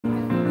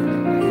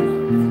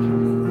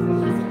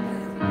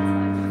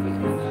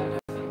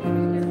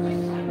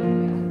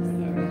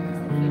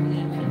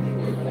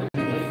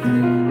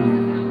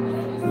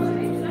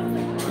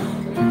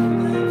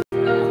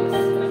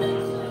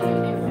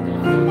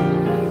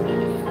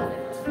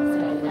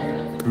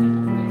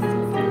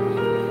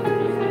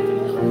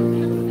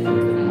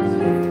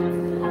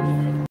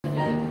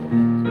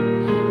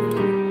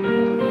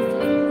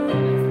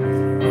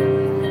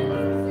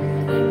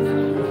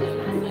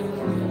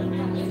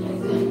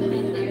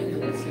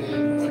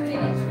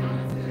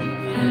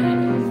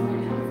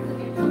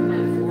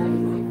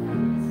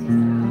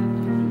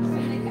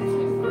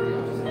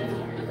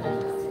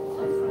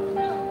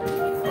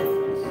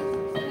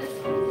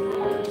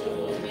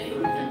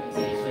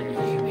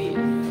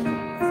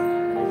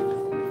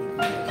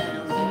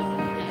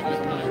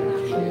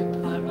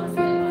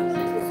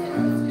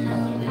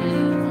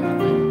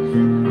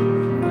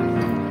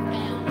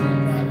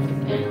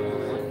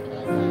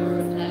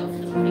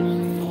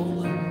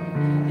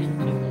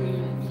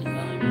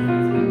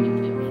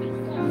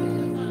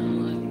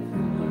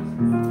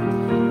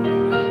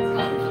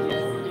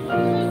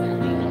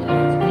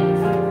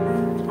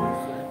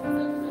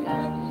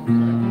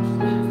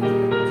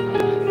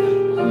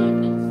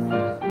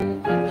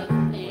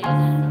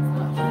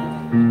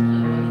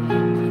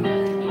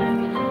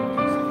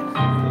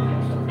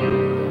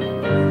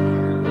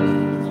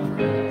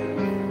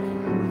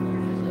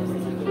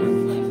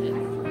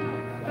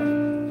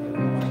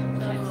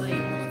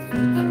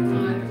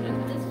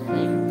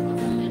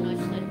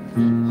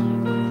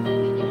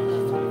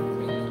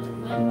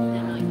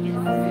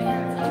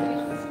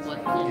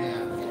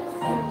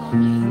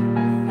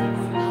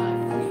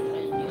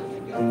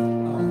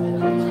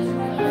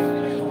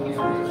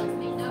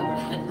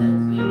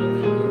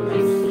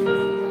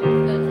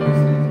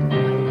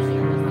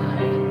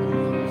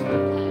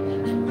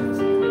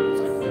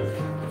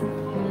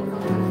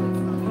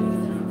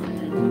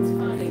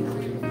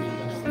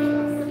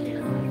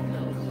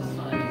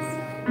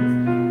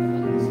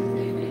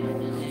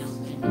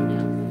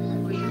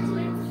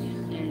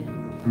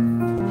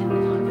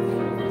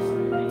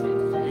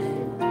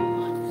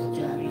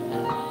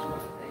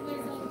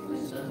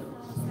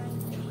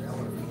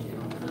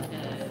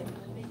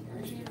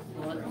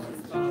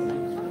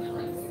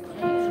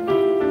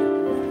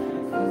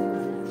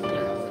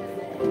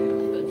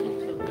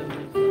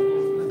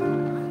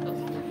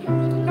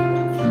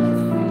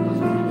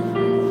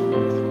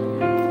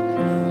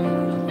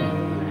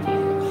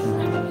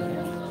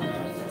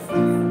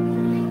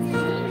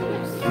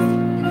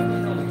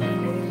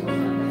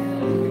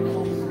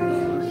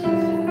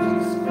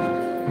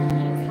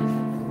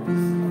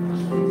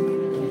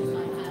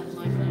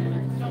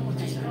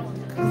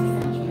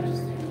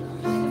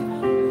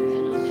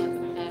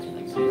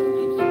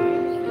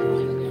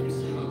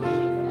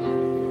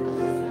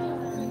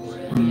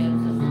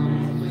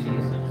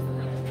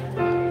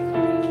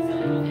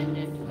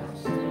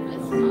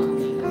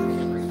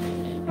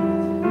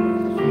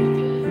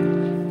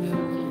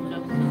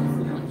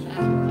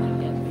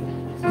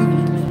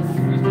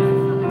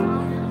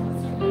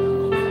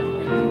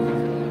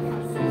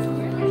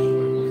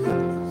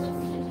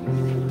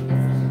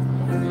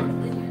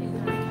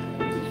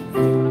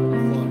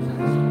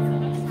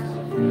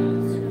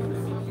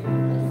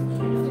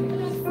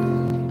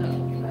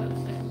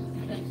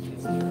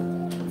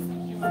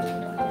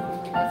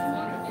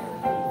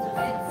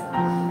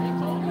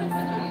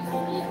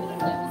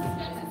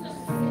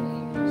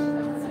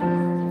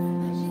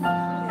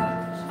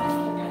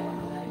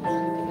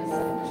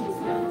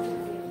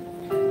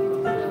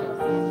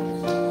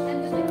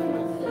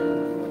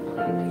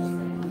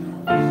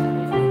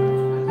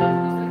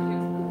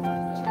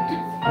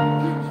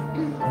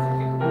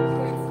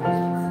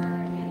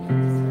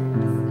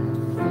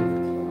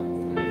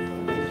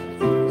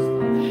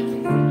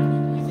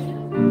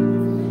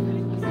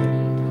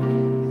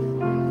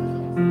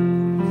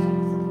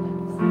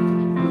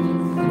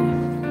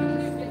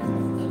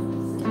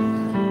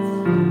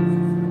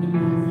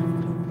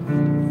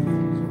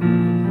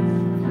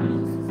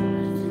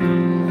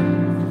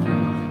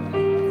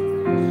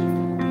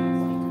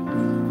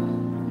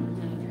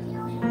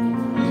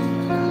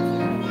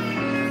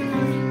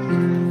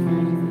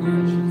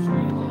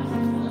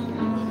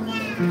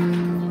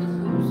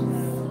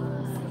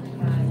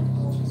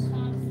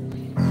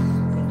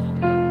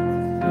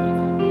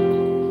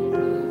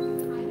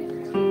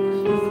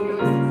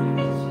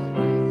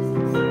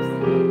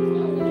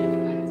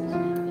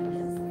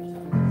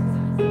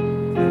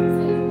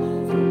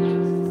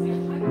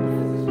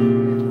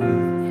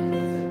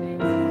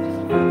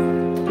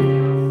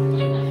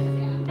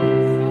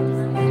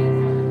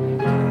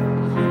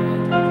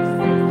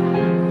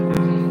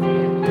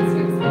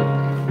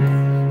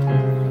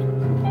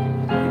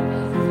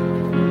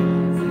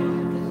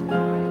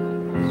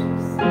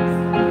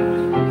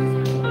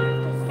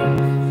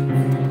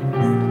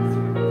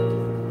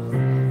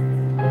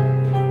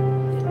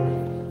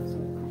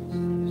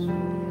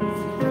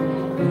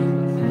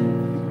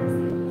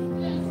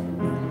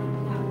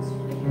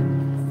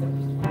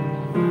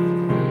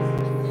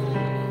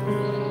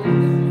What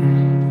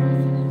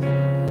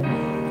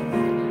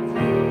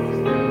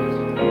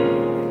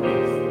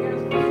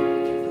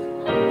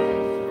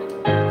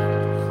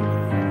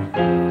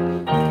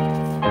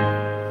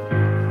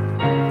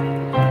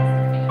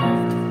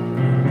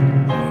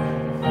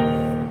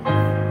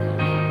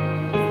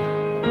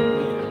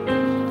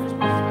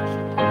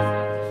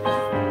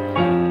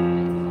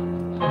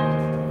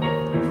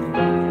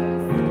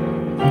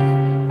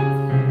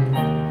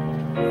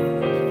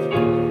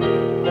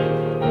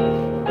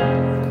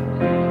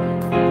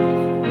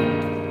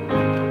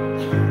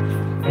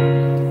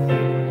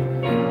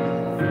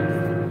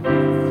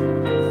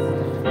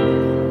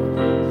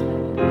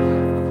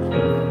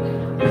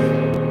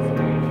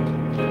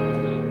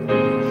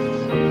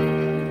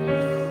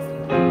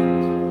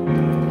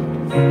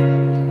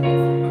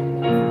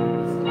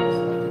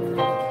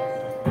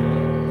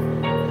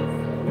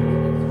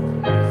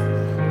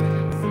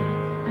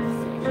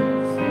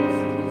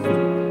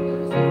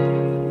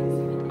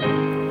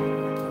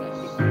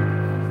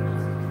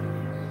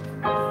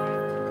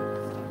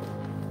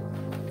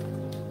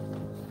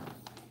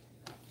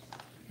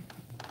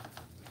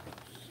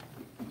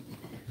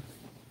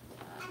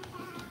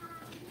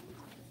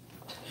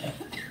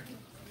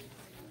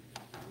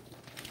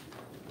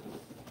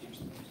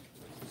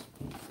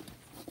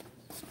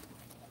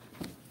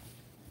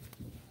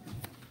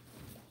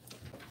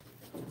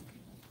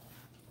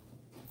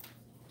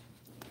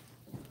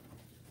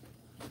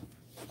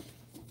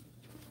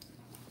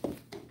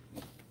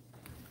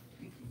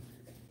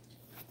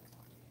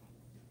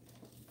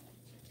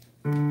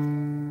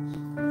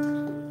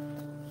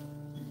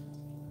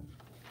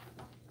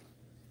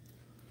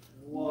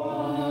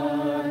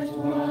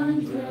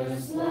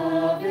wondrous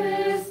love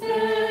is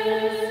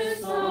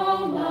this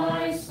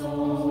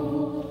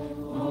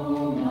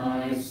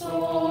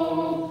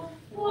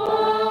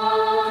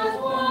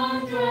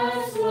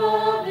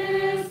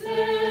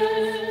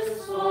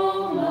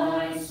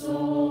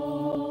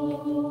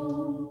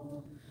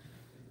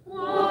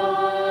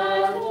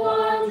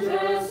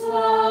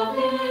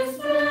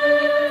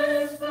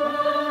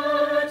that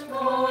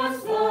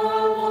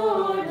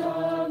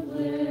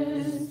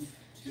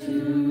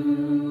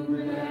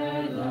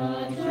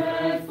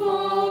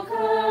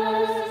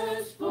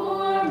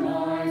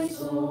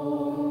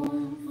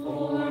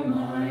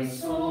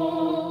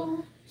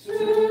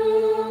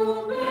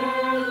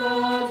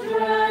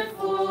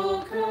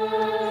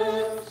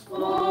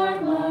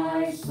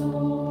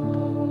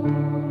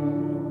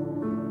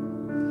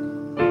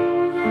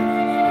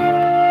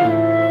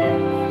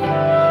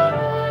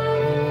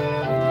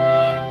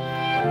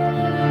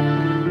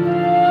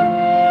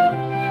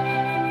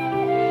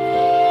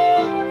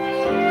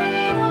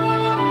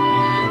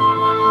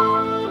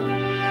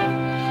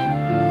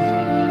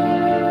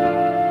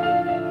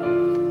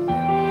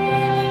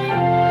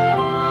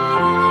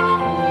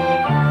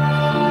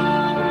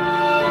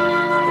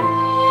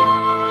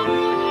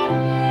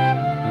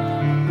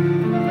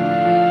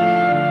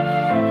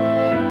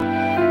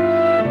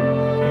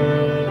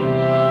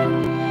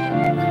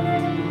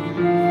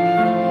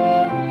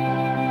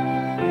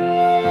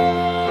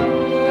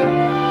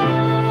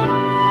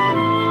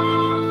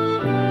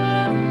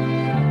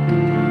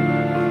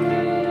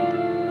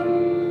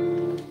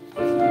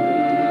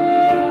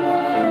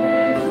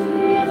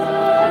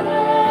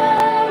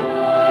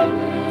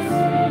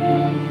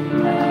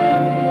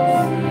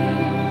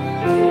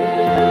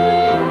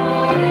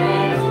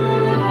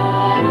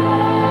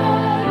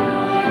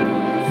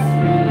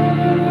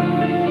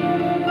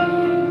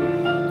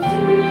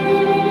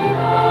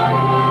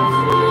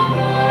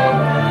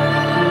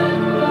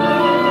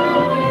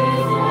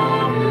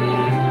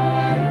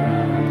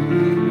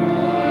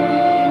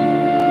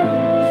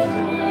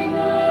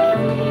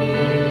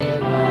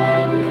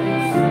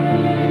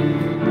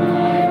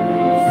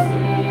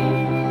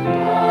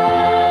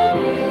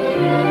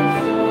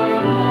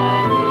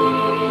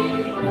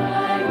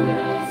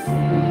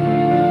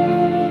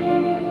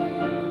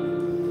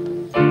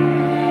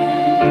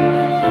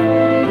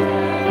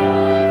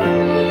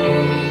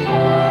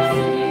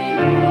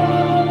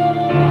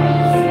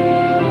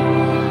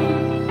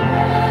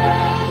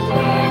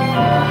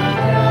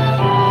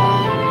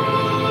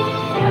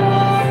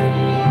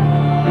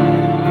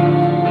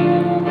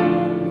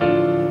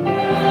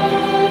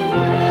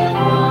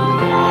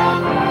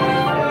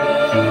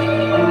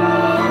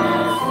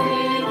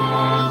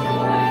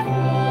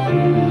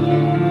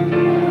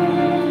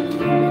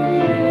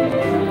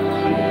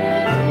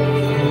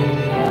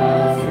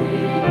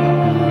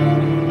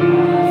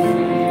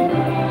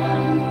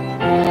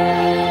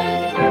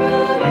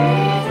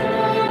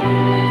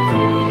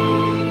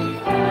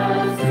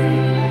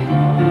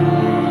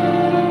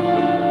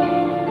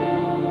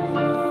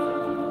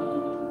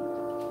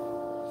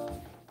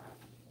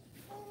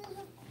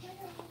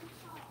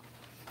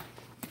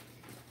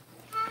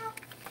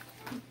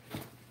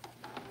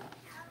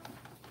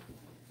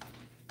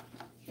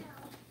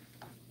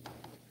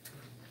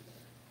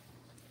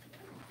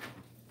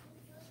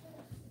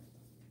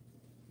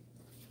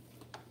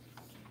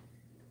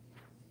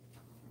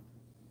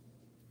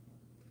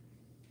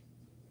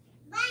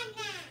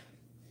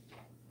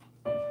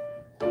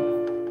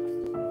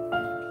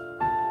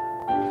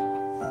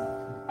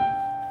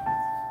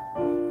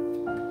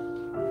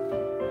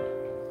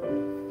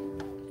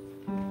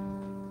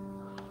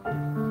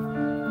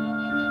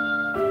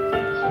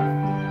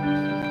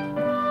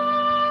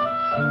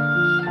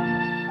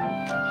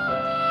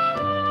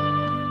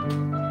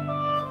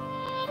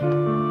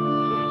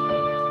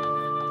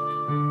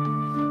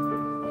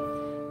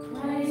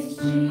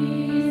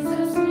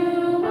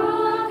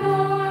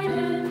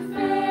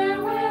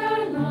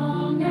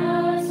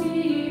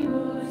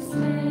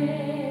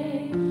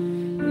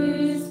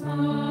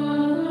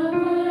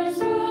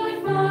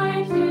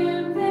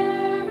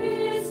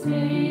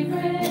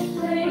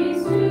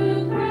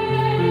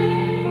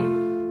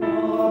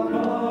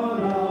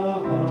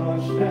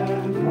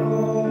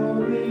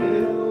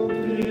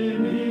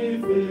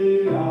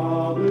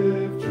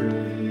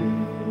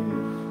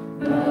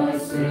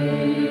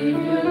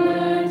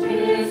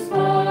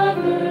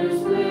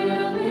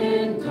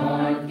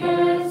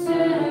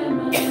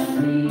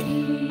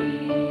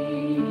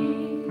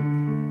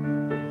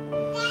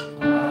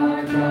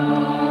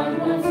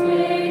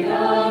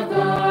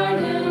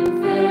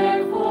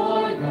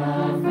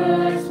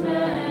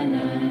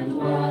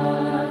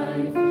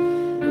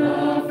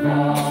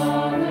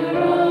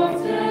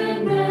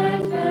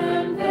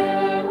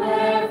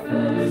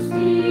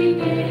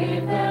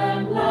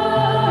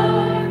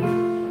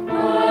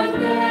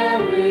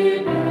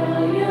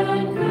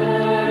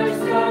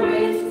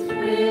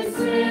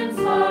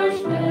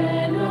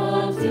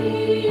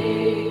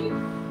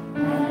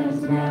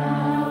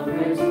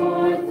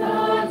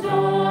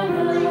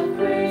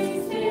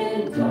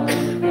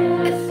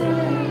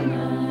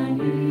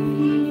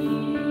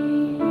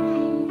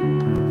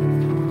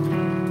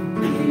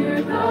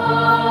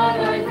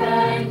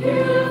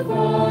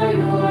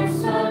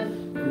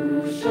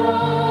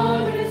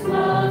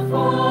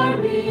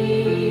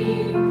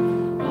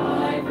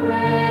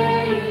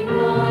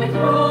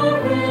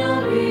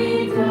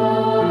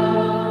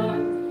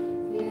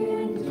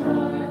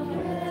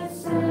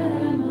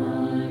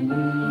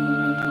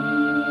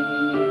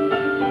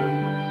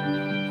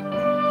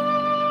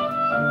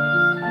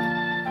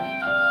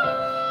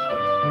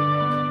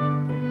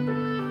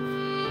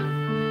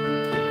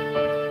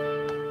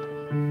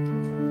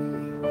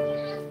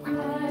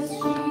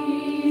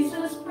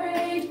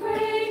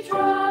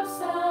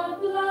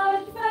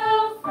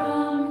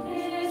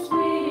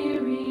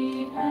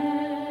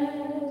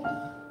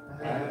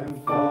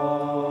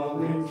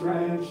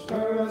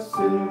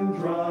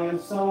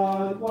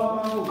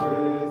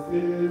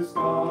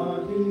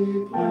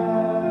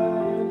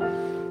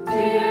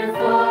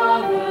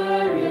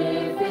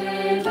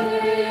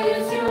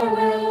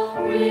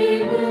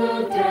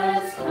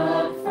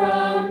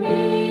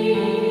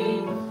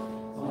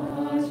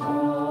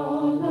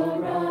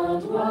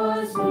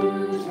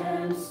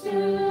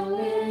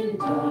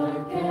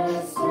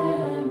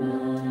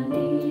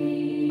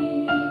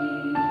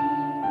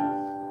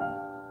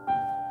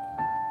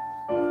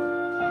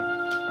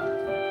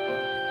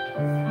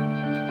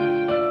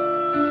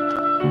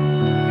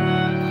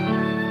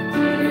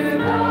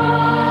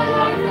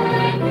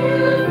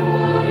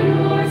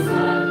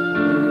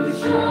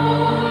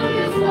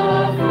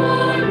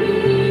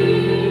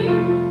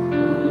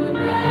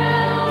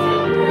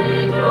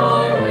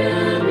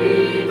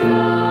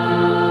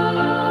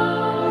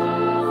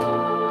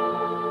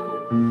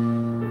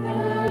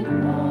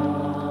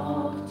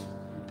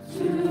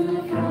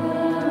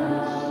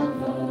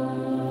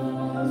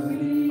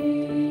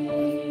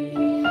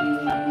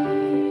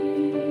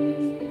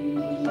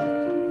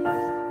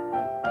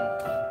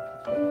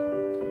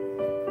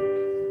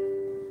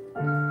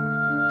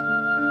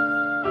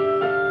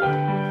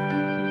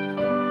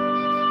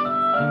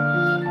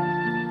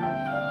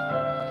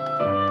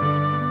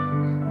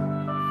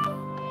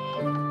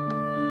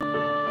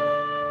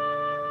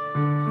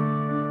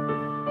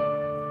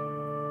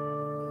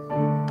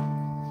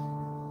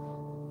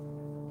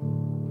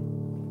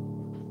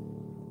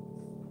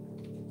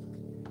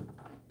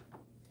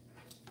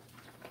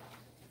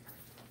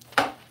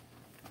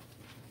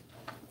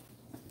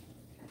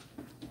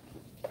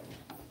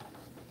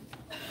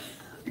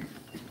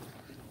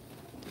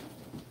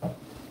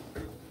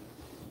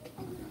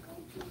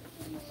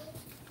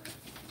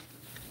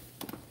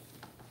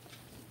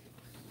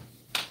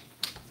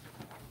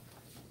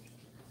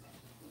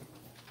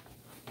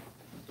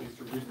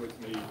Read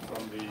with me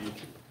from the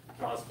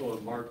Gospel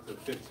of Mark, the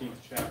 15th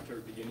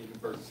chapter, beginning in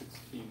verse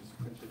 16, is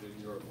printed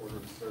in your order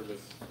of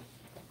service.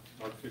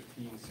 Mark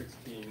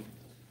 15:16.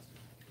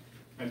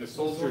 And the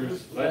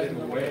soldiers led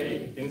him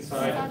away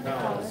inside the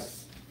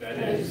palace, that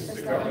is,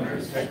 the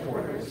governor's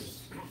headquarters,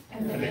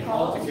 and they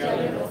called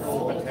together the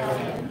whole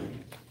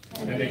battalion,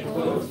 and they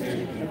clothed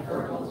him in a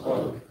purple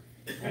cloak,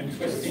 and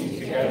twisting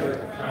together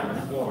a crown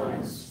of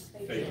thorns,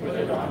 they put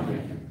it on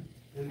him,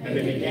 and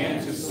they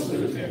began to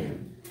salute him.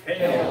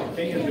 Hail,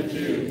 King of the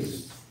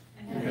Jews!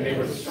 And they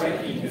were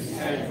striking his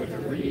head with a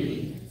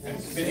reed,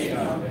 and spitting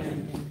on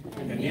him,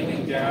 and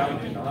kneeling down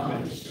in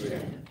homage to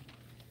him.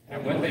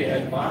 And when they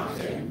had mocked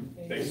him,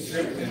 they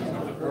stripped him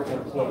of the purple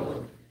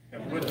cloak,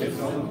 and put his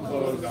own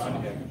clothes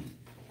on him,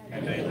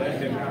 and they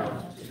led him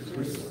out to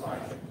crucify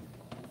him.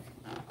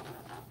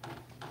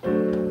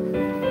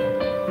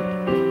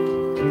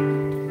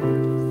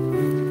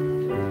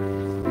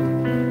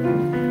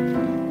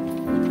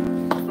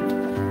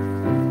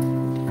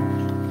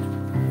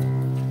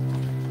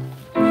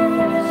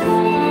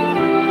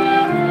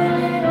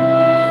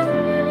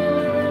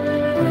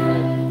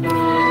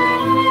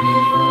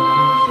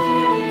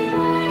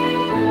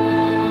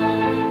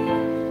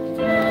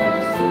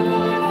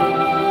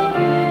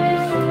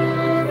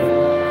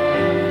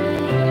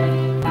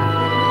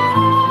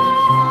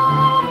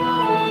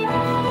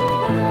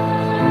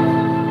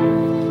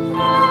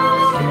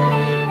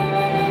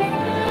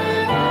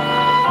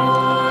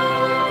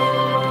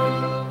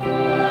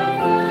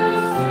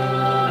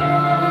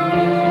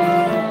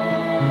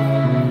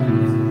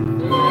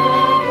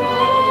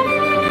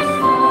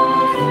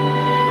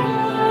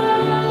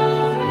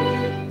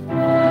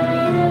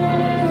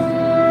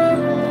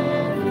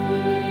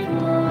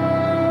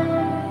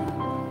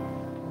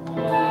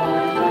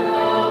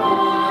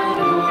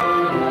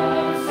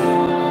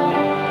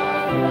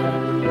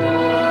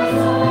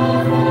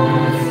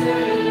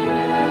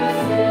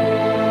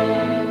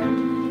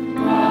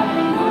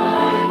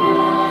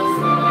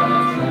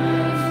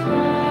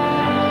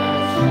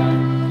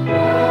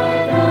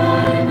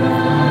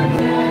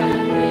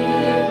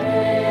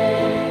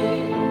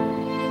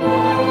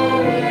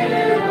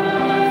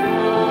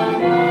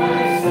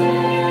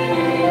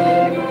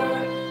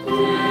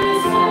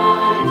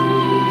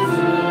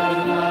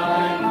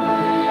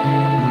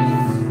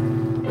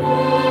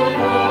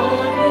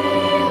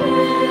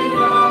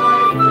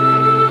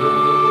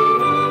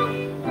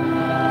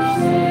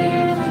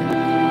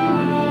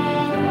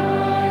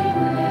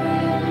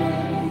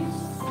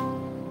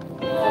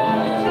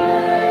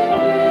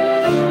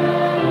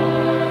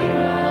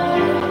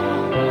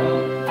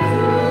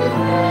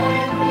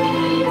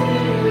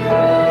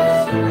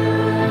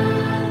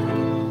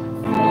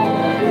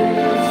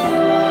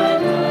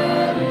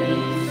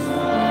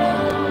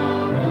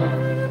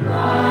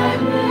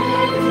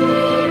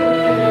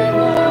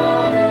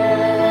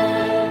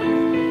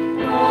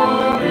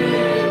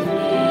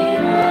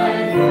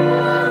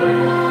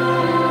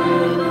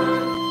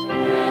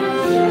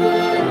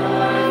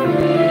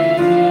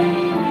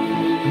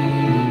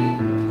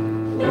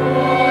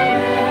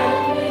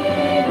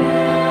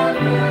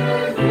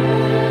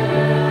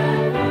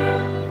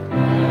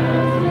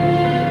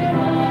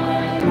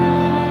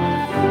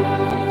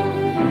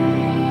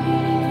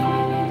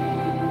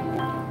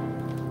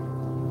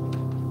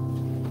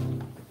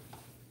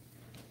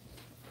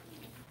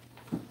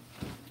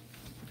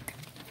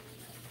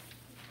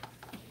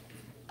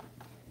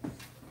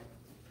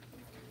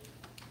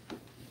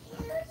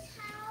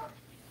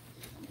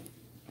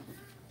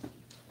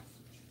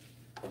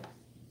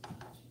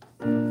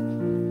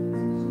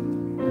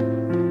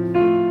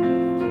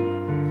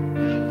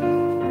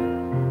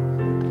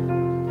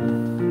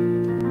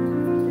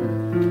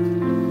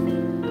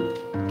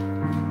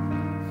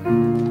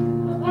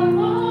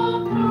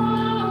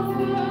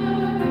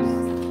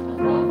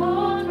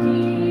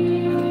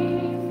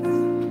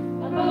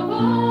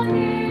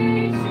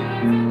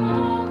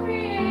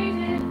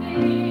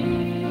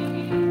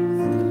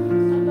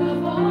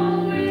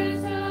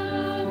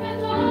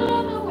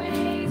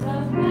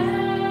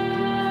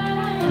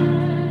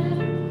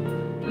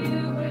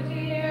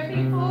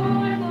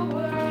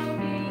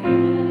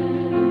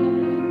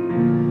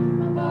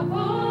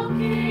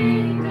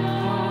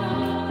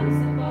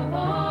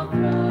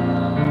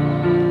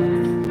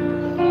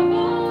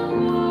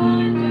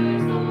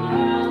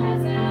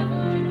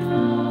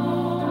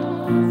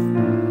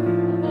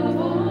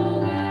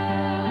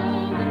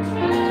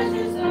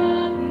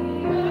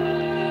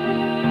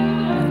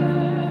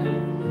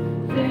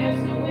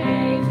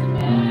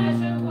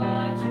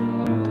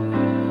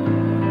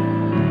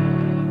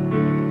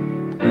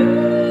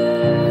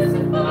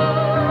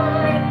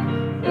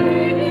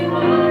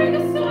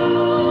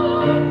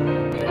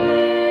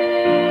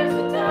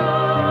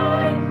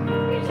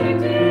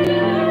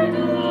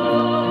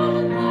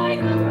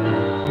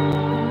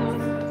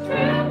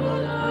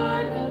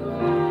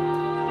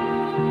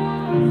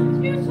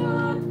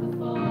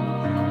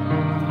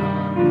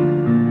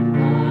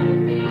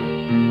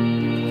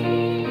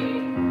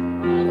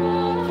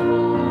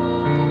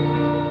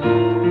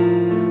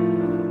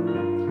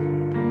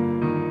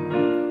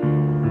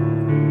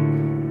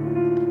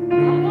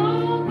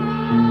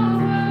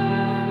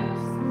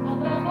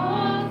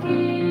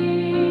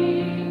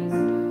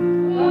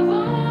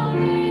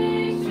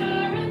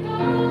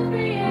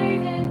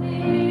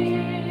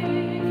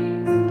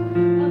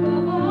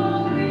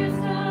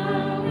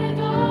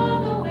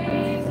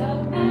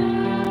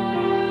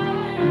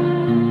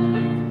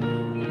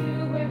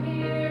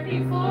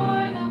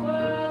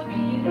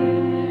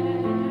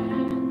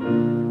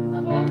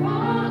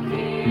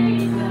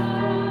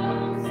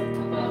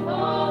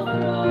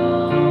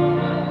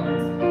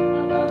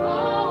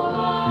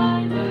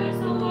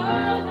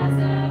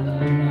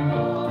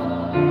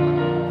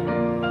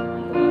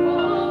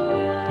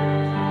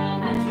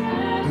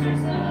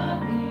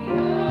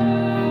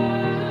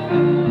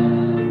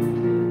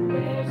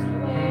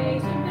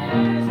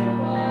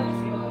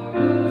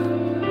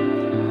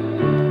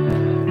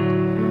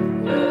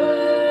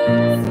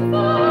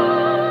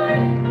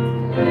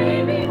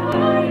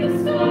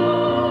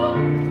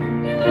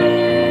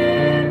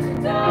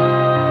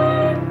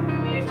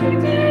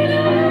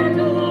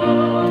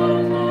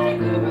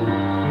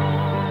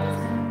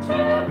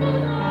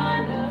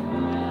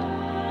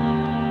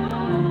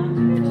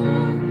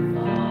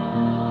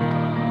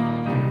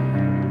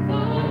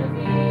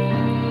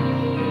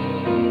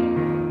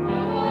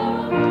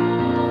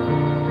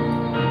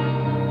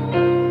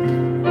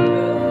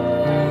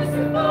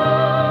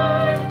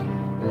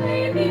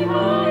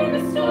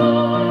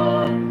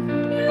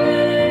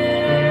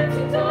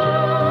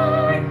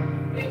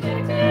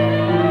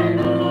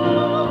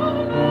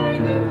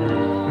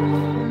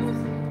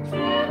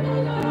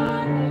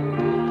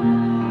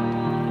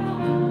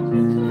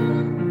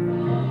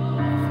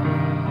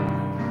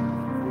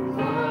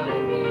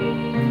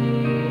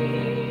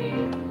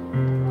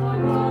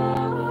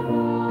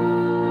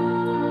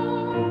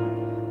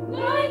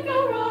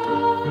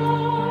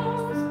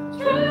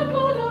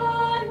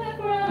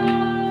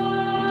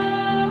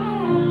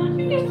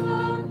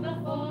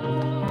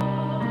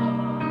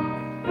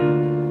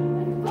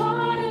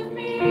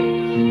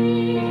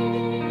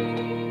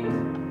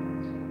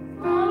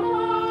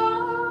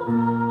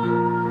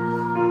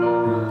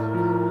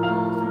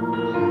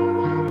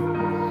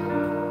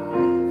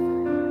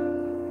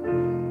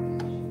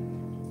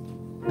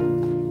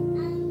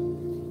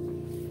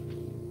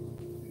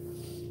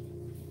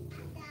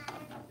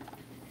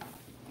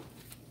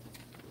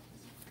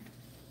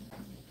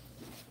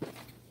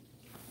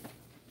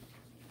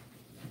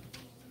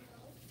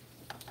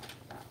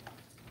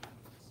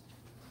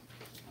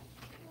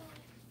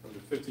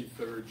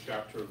 53rd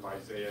chapter of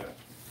Isaiah.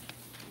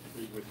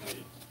 Read with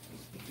me.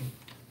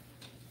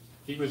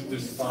 He was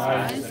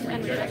despised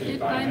and rejected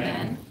by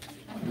men,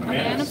 a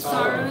man of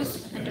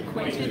sorrows and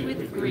acquainted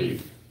with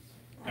grief.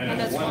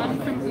 And as one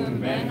from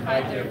whom men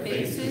hide their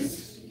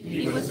faces,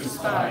 he was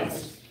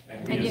despised,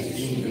 and yet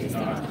esteemed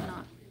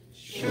not.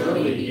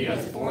 Surely he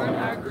has borne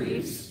our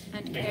griefs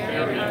and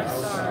carried our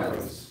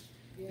sorrows.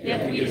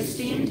 Yet we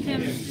esteemed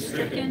him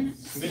stricken,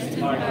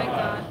 smitten by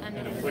God,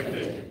 and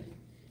afflicted.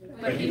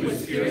 But he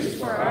was pierced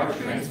for our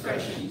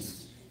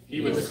transgressions,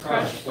 he was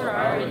crushed for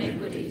our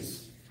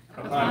iniquities.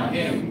 Upon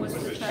him was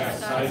the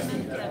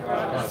chastisement that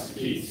brought us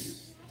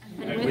peace,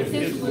 and with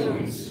his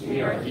wounds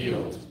we are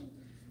healed.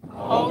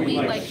 All we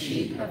like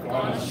sheep have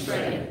gone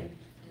astray.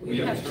 We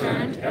have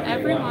turned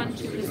every one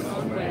to his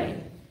own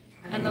way,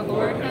 and the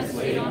Lord has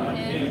laid on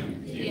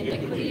him the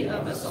iniquity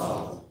of us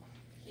all.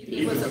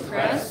 He was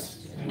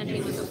oppressed, and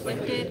he was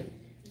afflicted,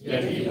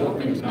 yet he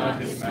opened not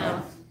his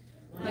mouth.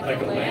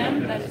 Like a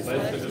lamb that is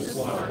led to the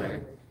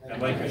slaughter,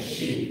 and like a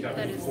sheep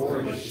that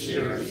before his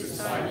shearers is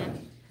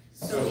silent,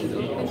 so he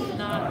opened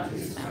not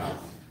his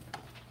mouth.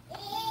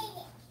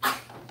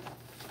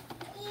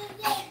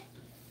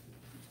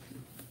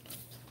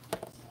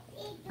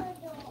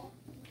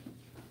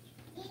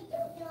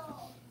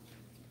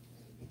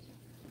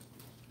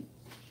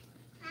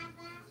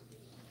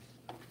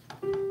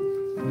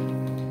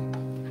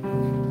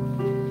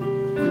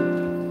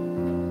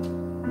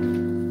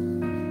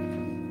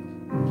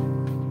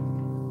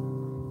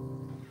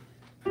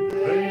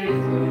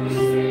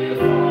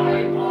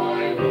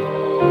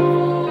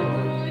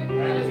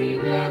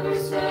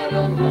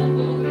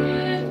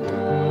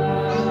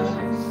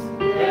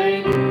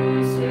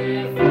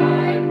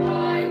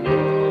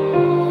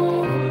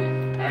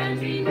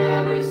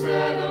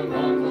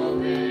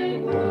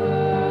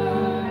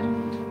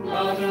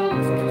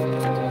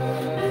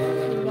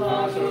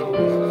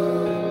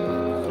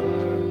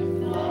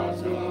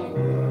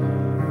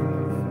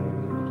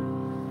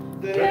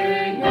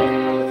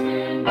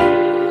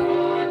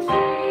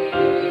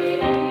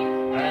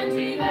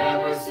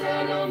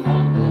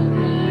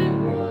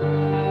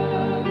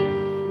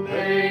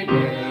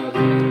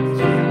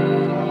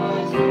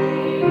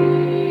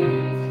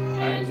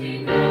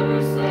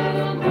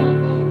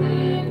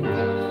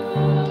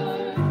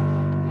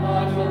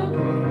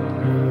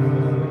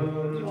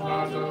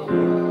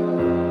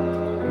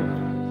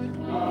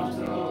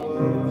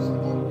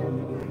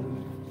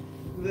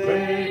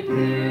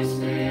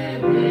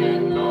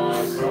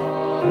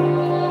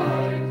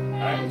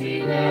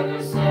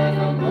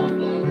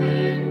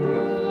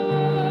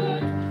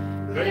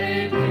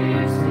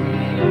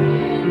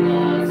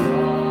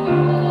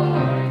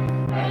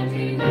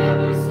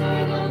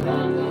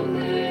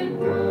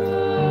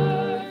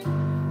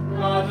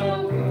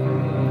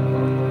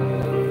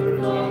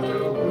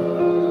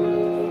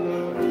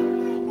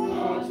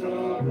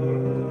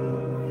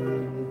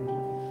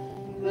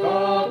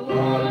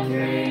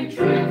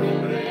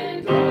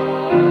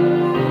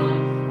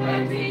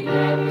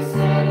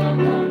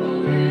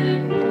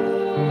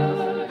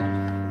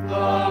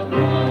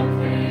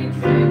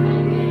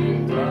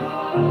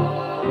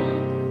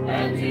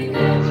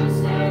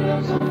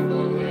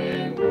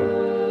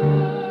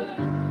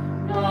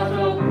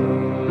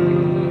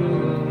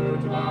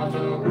 Not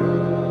a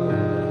word.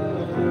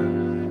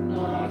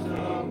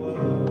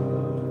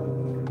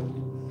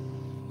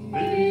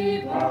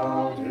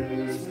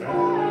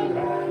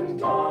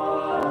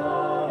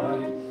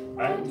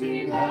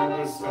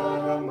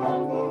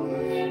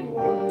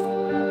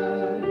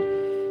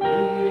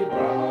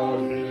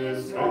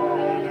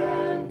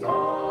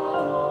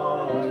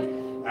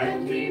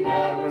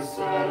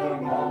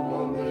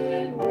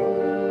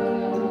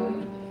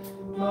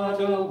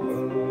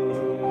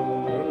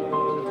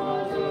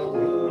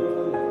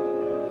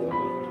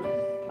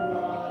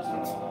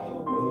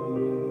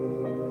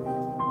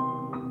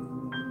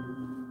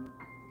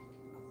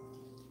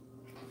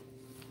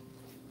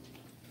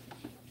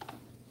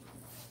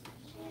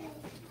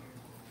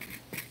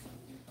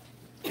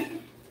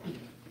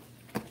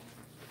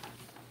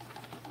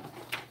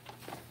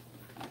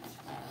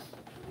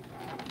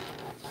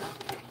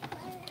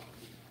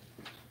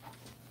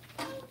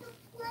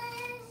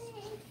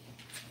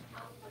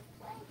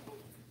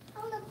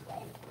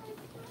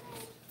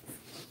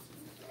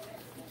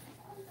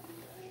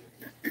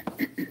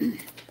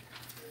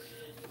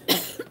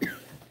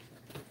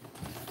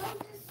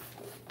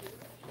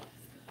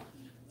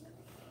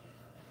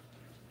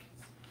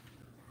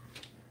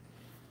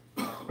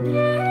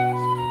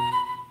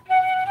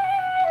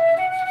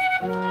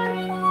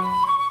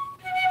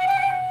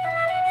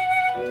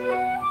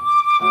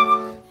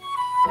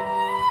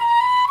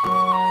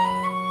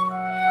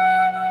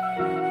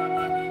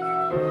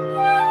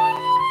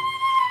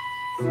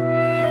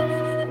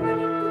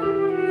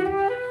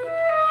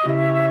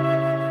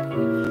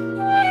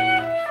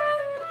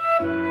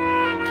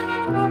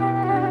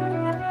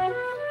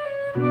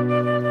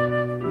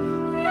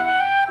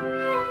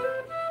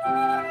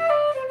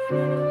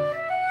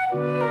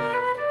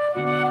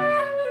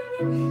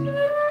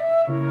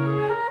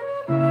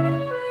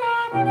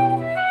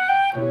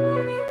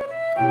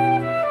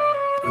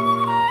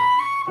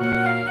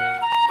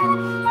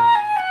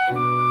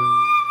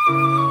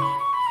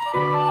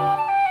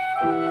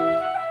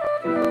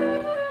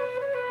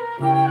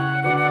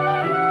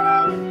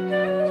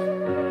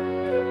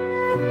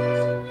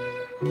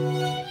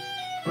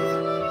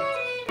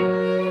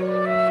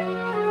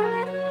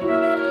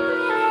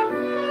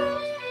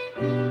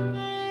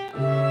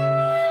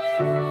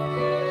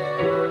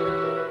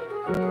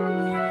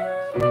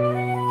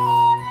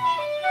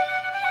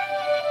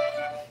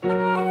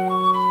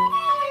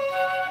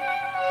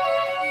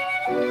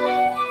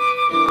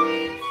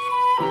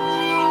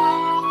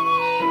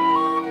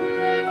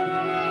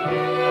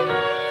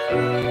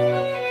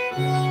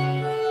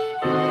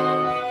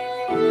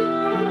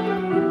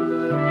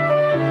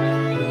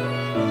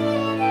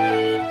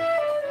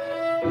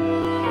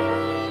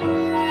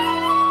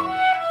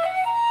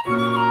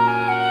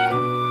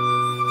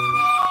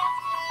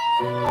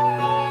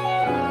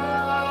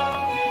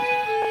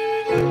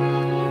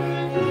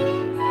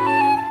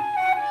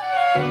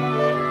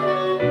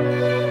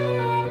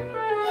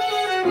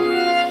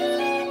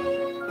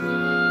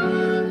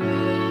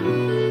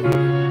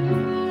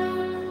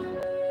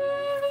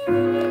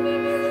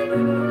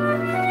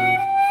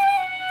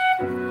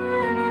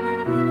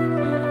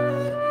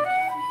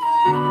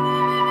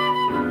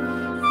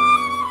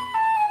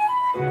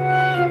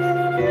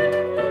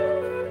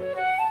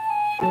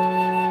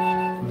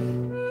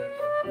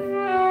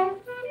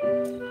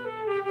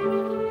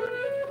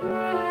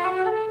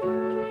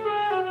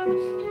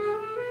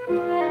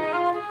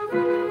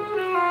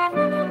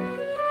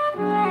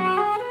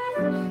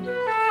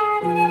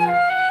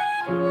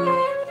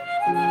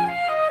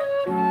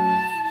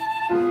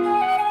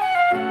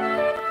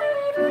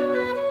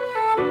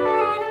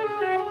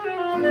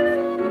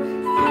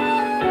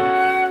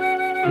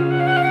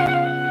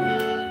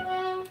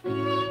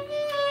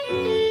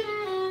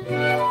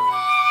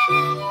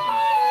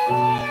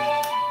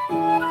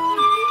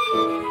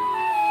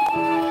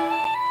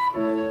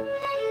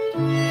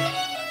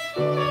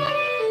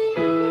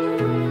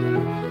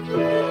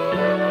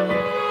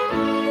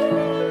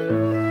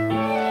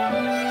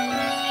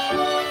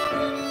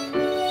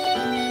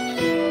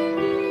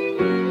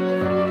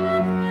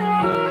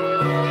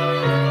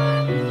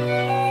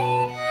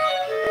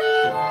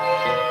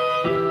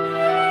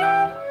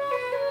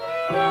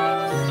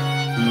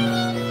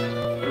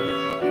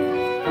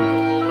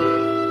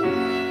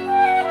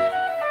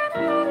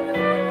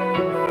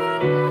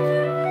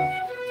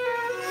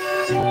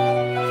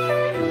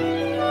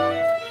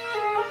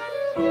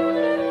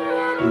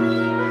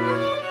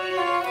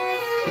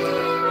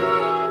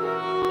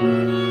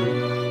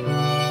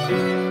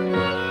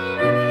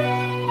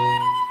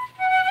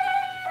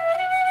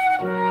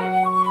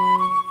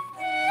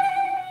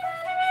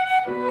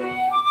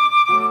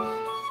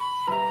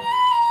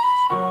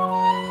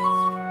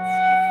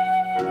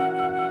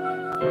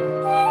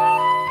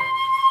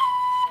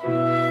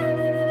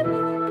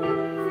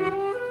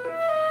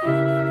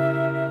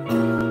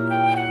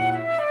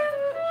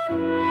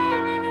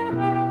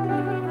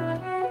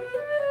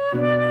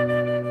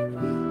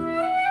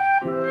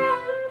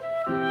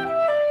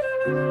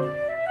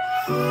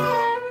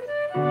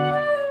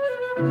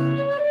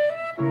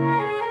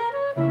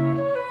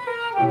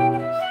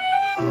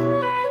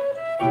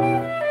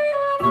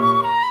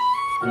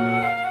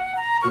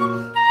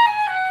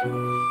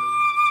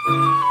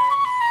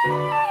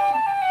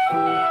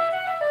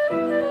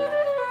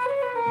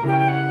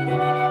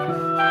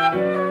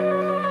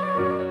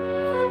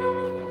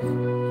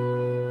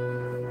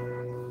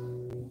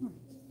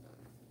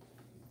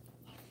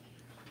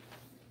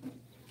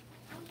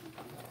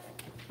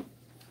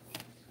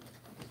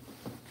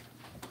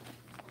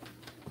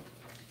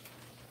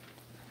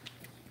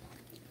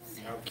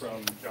 Now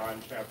from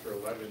John chapter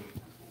 11,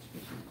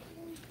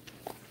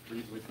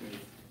 read with me.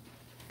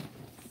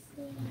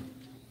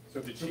 So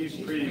the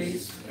chief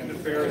priests and the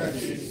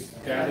Pharisees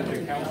gathered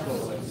the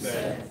council and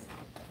said,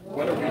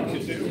 "What are we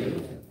to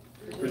do?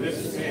 For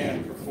this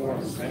man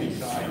performs many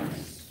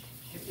signs.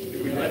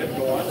 If we let him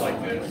go on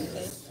like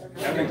this,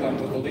 everyone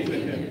will believe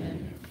in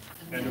him,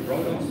 and the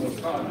Romans will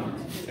come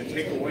and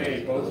take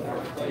away both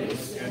our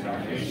place and our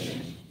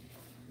nation."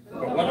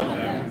 But one of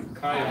them,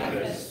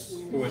 Caiaphas,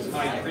 who was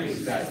high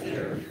priest that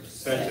year,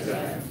 said to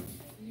them,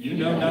 "You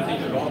know nothing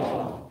at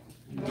all,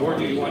 nor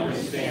do you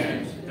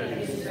understand that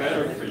it is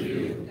better for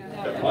you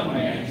that one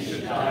man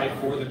should die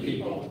for the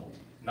people,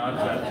 not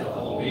that the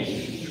whole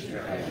nation should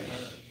perish."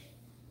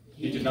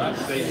 He did not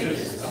say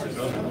this of his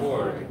own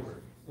accord,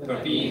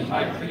 but being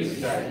high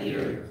priest that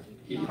year,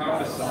 he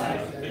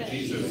prophesied that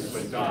Jesus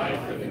would die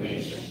for the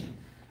nation,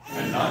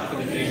 and not for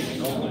the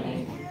nation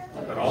only,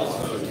 but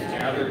also to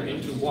gather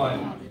into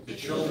one the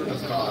children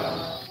of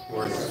God who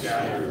are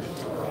scattered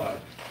abroad.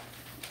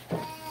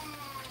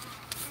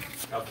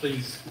 Now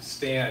please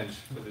stand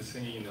for the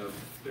singing of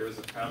 "There is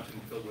a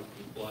Fountain Filled with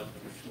Blood,"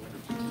 number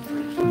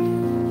 253.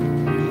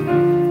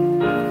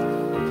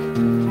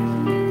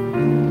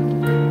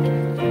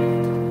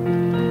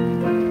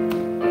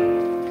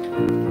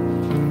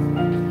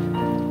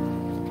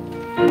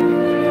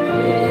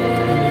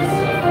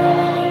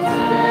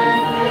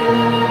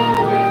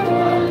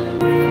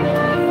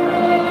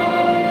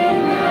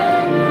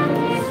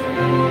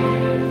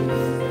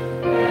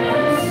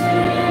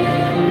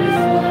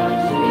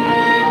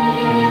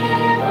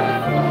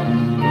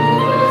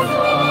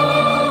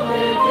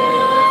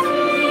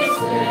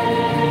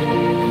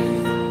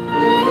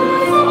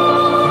 Oh,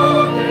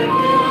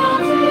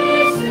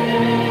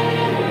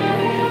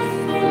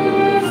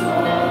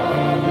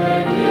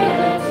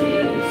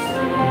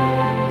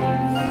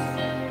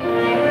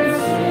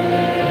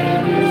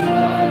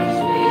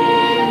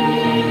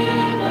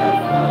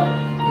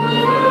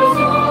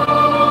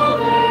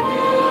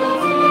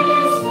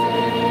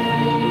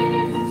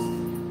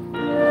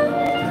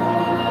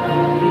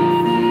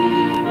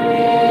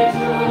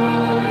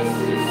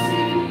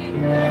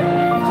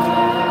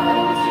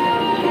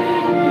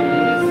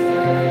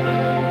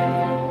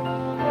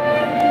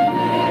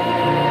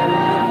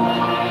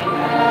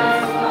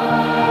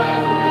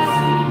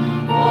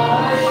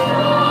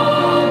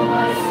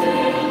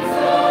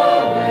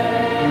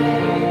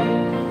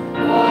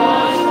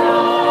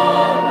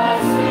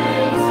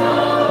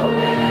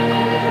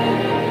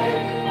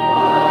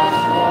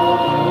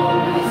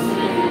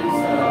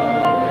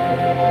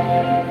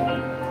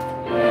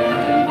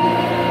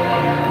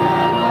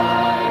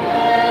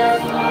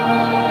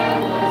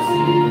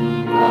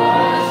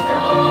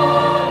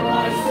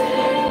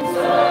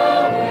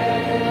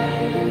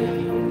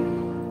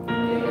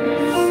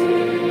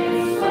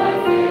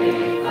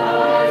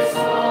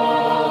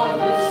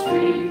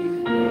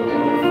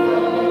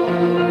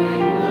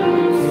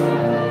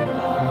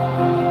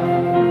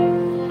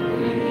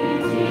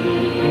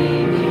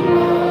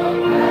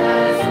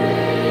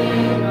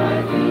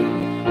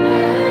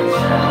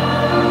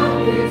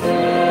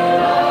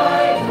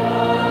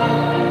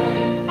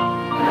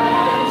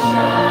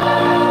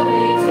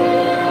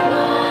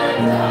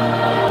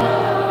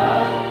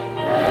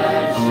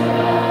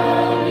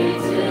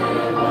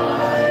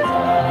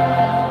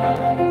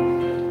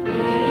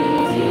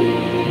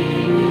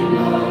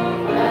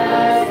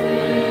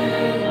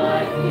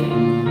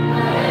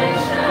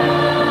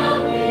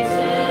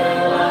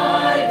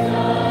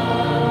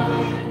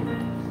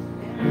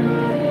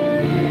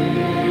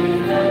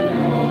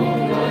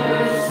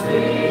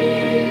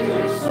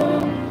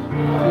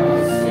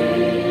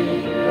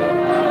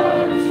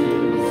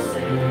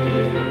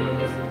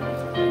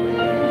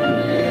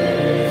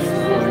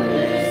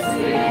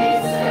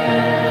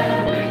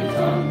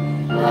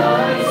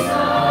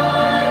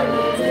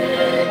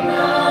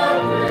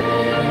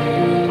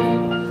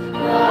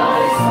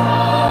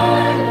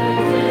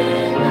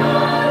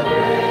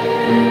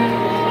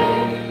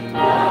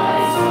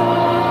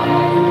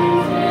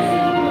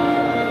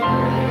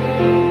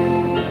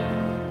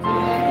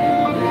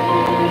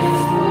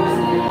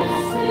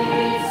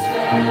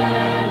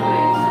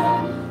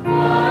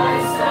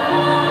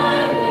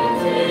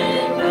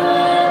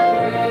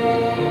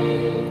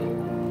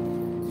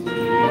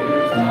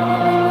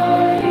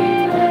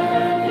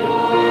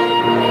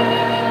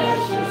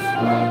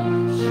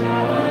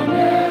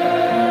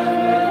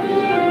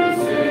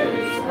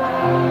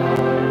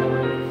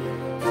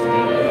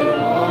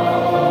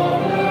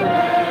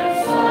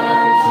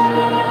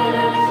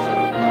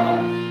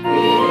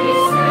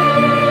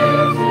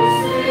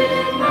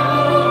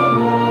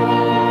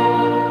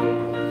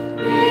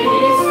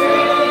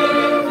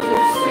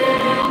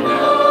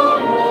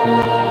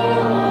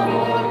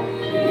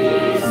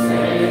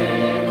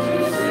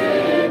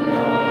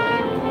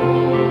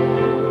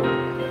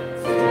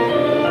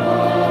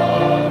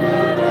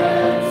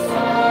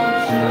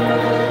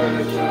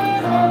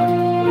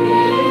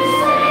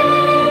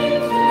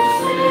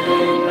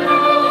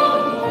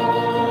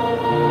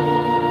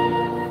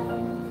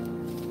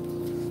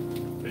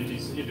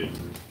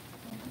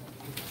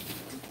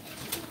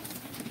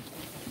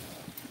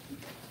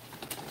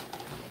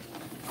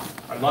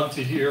 love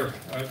to hear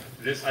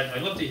this. I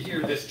love to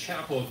hear this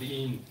chapel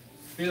being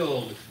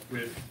filled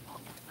with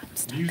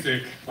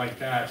music like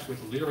that,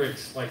 with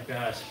lyrics like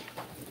that,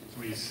 as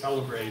we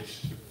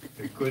celebrate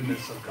the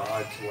goodness of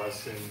God to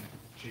us in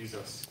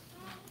Jesus.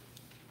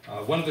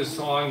 One of the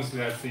songs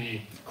that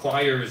the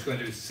choir is going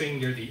to sing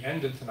near the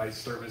end of tonight's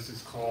service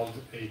is called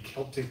a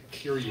Celtic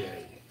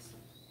Kyrie.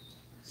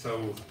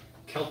 So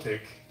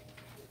Celtic,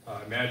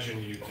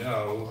 imagine you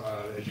know,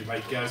 as you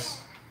might guess,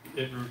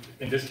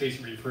 in this case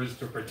it refers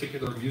to a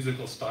particular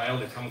musical style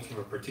that comes from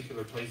a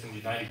particular place in the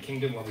United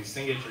Kingdom. When we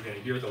sing it, you're going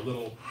to hear the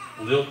little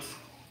lilt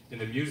in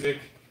the music.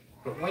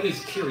 But what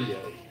is Kyrie?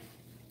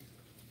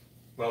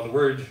 Well, the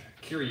word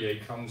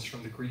Kyrie comes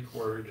from the Greek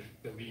word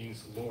that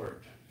means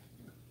Lord.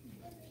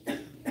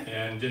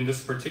 And in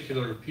this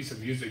particular piece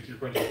of music, you're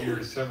going to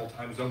hear several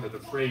times over the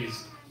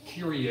phrase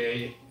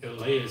Kyrie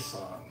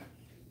eleison,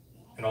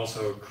 and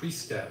also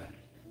Christe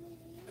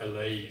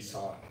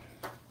eleison.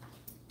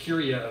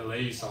 Kyrie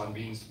eleison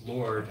means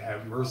Lord,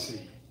 have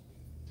mercy.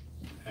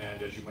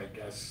 And as you might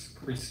guess,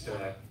 Christe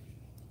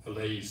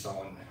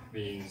eleison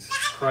means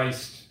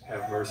Christ,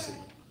 have mercy.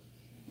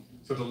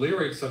 So the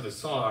lyrics of the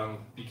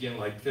song begin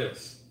like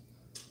this.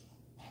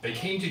 They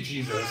came to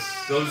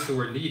Jesus, those who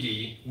were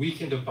needy,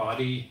 weakened of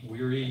body,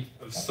 weary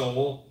of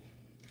soul.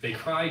 They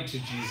cried to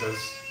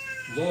Jesus,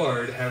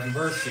 Lord, have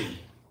mercy.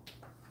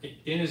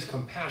 In his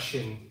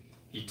compassion,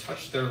 he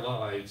touched their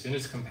lives. In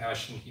his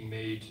compassion, he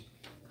made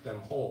them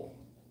whole.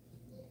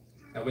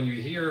 Now, when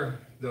you hear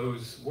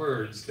those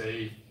words,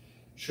 they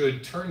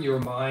should turn your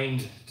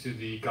mind to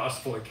the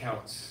gospel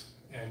accounts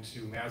and to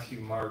Matthew,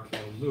 Mark,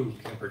 and Luke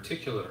in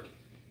particular.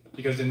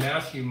 Because in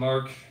Matthew,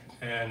 Mark,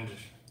 and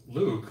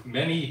Luke,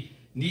 many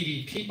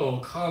needy people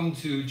come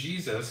to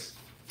Jesus.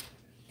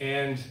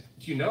 And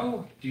do you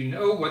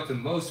know what the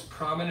most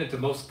prominent, the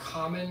most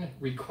common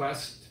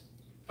request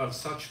of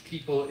such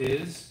people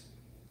is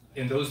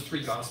in those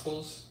three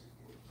gospels?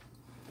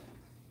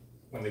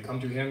 When they come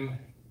to him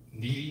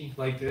needy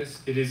like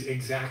this, it is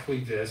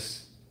exactly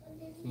this: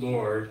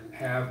 Lord,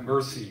 have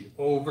mercy.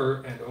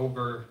 Over and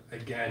over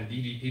again,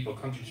 needy people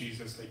come to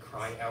Jesus, they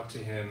cry out to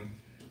him,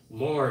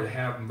 Lord,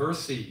 have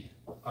mercy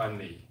on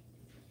me.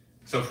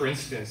 So for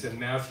instance, in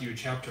Matthew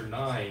chapter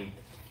 9,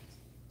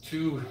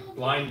 two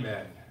blind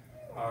men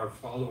are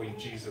following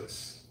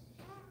Jesus,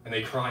 and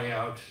they cry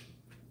out,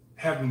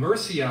 have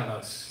mercy on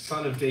us,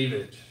 Son of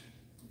David.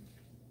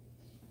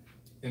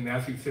 In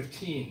Matthew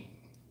 15,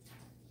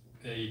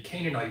 a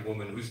Canaanite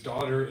woman whose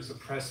daughter is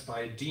oppressed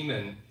by a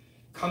demon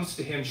comes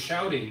to him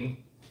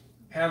shouting,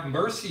 have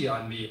mercy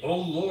on me, O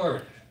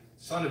Lord,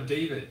 Son of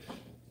David.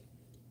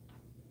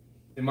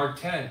 In Mark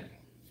 10,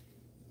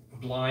 a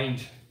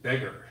blind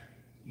beggar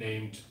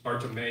named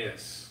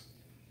Bartimaeus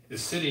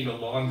is sitting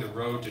along the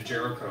road to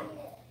Jericho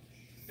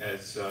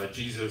as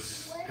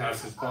Jesus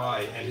passes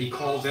by, and he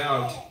calls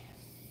out,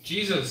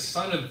 Jesus,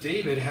 Son of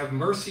David, have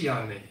mercy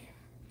on me.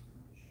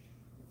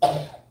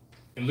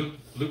 In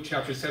Luke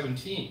chapter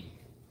 17,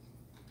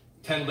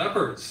 10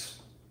 lepers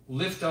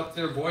lift up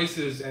their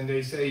voices and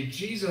they say,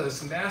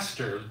 Jesus,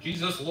 Master,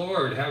 Jesus,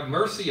 Lord, have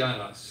mercy on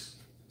us.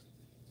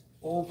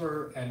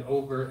 Over and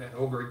over and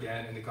over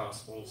again in the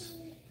Gospels,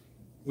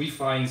 we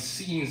find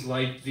scenes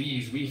like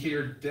these. We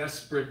hear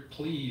desperate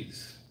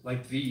pleas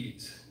like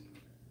these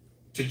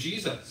to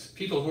Jesus,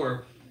 people who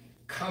are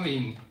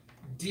coming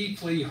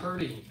deeply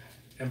hurting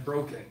and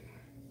broken.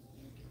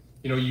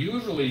 You know,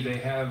 usually they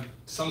have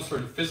some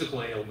sort of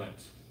physical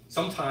ailment.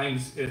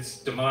 Sometimes it's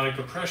demonic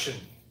oppression.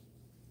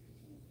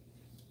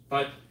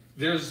 But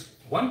there's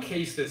one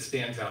case that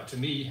stands out to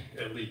me,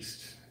 at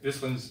least.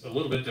 This one's a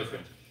little bit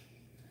different.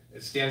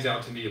 It stands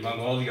out to me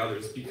among all the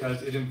others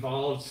because it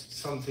involves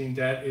something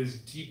that is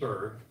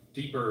deeper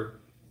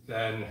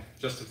than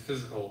just a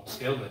physical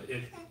ailment.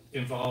 It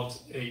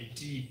involves a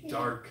deep,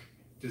 dark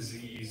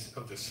disease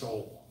of the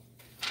soul.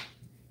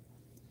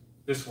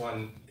 This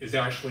one is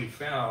actually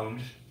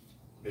found,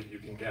 maybe you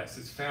can guess,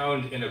 it's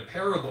found in a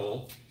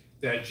parable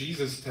that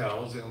Jesus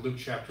tells in Luke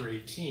chapter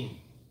 18.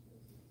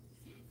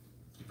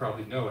 You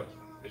probably know it.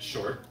 It's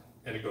short,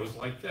 and it goes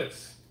like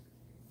this.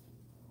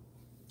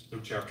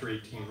 Luke chapter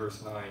 18,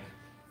 verse 9.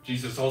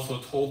 Jesus also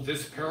told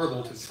this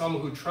parable to some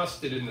who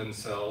trusted in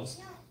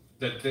themselves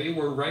that they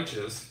were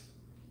righteous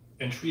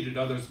and treated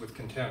others with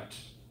contempt.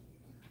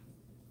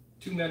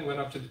 Two men went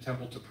up to the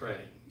temple to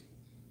pray.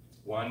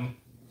 One,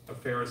 a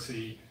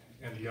Pharisee,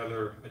 and the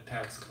other, a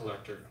tax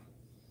collector.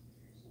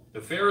 The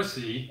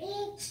Pharisee,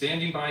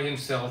 standing by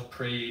himself,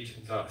 prayed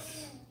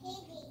thus,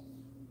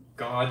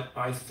 God,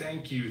 I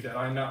thank you that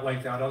I'm not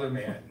like that other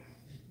man.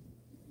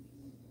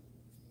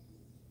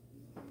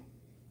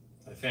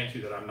 I thank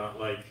you that I'm not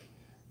like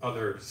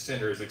other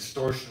sinners,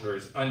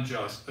 extortioners,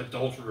 unjust,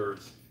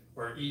 adulterers,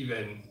 or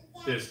even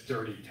this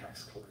dirty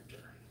tax collector.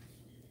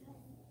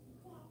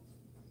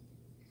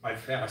 I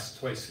fast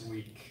twice a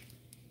week.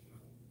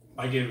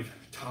 I give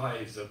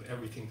tithes of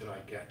everything that I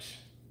get.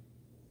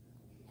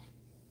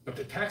 But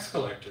the tax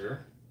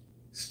collector,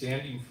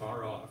 standing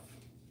far off,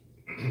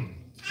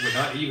 would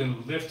not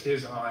even lift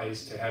his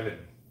eyes to heaven,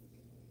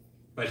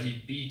 but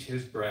he beat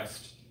his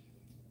breast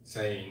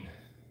saying,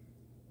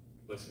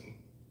 listen,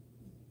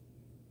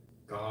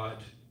 God,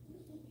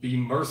 be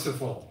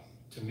merciful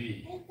to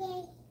me,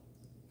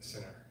 a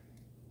sinner.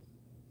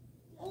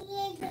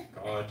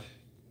 God,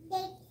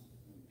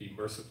 be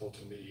merciful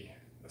to me,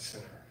 a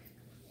sinner.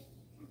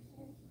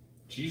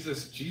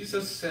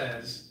 Jesus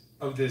says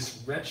of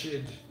this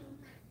wretched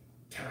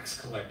tax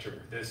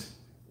collector, this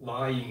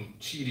lying,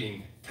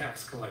 cheating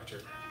tax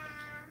collector,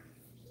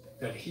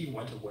 that he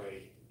went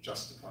away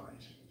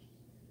justified.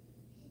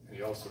 And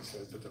he also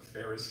says that the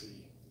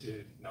Pharisee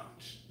did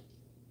not.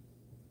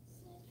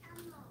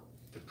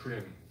 The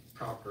prim,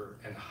 proper,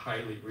 and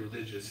highly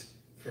religious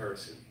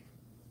Pharisee.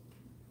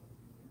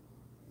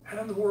 How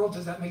in the world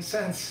does that make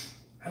sense?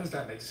 How does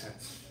that make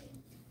sense?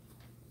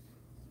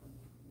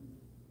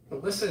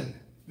 But listen,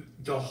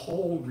 the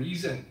whole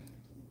reason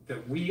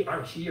that we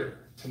are here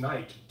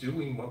tonight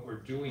doing what we're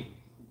doing,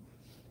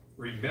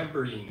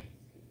 remembering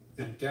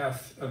the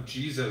death of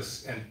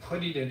Jesus and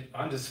putting it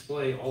on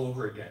display all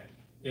over again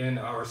in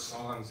our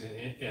songs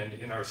and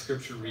in our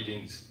scripture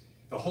readings,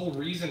 the whole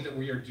reason that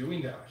we are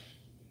doing that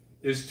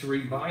is to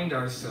remind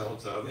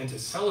ourselves of and to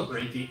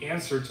celebrate the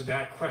answer to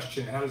that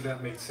question, how does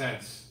that make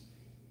sense?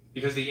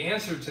 Because the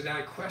answer to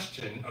that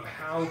question of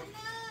how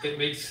it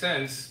makes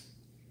sense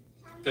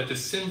that the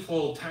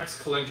sinful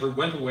tax collector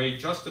went away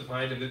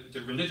justified and that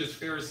the religious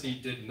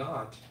Pharisee did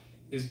not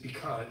is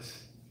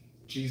because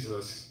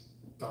Jesus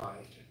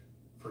died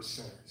for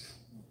sinners.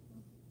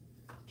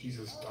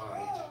 Jesus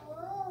died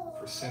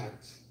for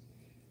sinners.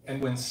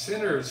 And when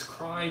sinners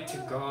cry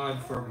to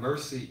God for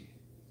mercy,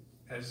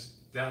 as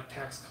that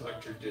tax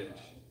collector did,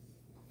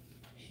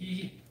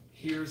 he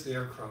hears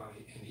their cry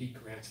and he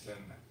grants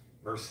them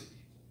mercy.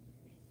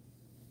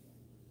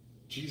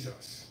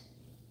 Jesus,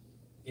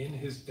 in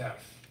his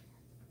death,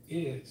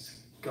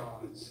 is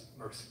God's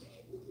mercy.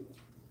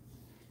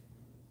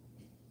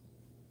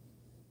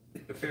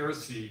 The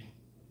Pharisee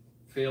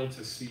failed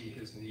to see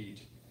his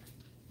need,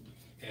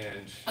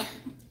 and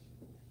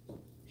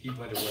he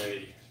went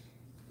away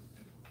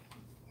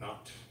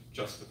not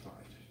justified.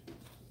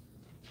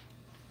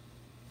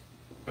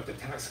 But the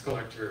tax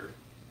collector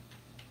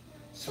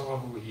saw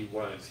who he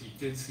was. He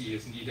did see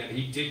his need, and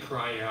he did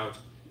cry out,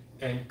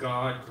 and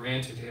God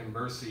granted him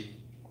mercy,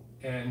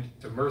 and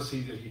the mercy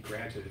that he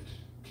granted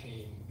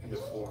came in the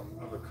form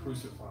of a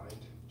crucified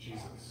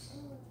Jesus.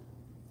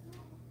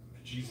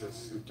 A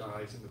Jesus who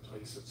dies in the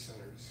place of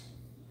sinners.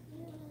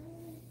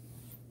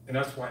 And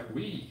that's why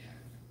we,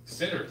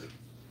 sinners,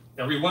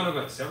 every one of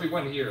us,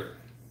 everyone here,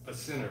 a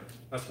sinner,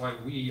 that's why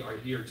we are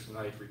here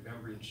tonight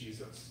remembering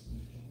Jesus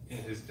in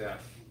his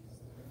death.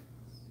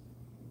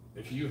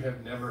 If you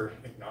have never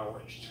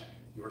acknowledged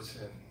your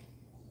sin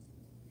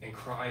and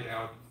cried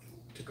out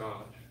to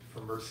God for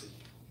mercy,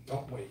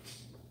 don't wait.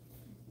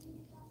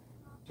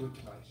 Do it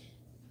tonight.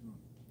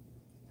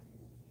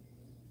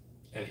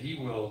 And he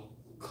will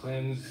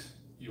cleanse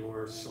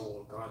your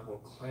soul. God will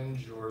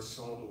cleanse your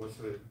soul with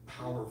the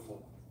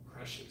powerful,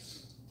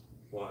 precious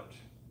blood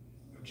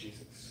of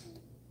Jesus.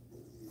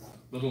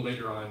 A little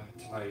later on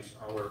tonight,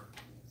 our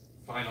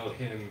final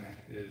hymn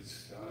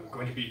is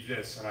going to be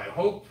this, and I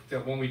hope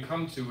that when we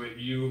come to it,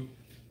 you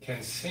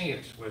can sing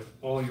it with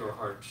all your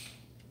heart.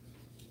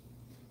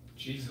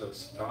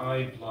 Jesus,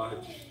 thy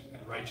blood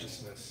and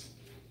righteousness,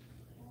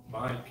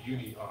 my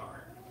beauty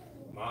are,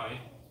 my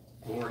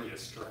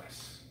glorious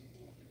dress.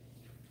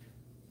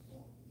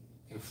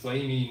 In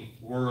flaming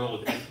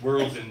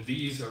worlds in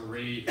these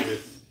arrayed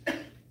with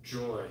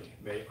joy,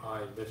 may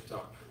I lift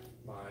up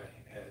my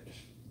head.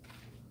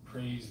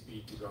 Praise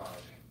be to God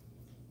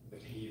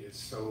that he is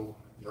so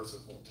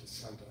merciful to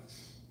send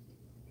us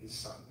his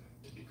Son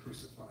to be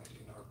crucified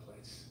in our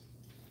place.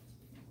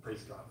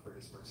 Praise God for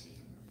his mercy.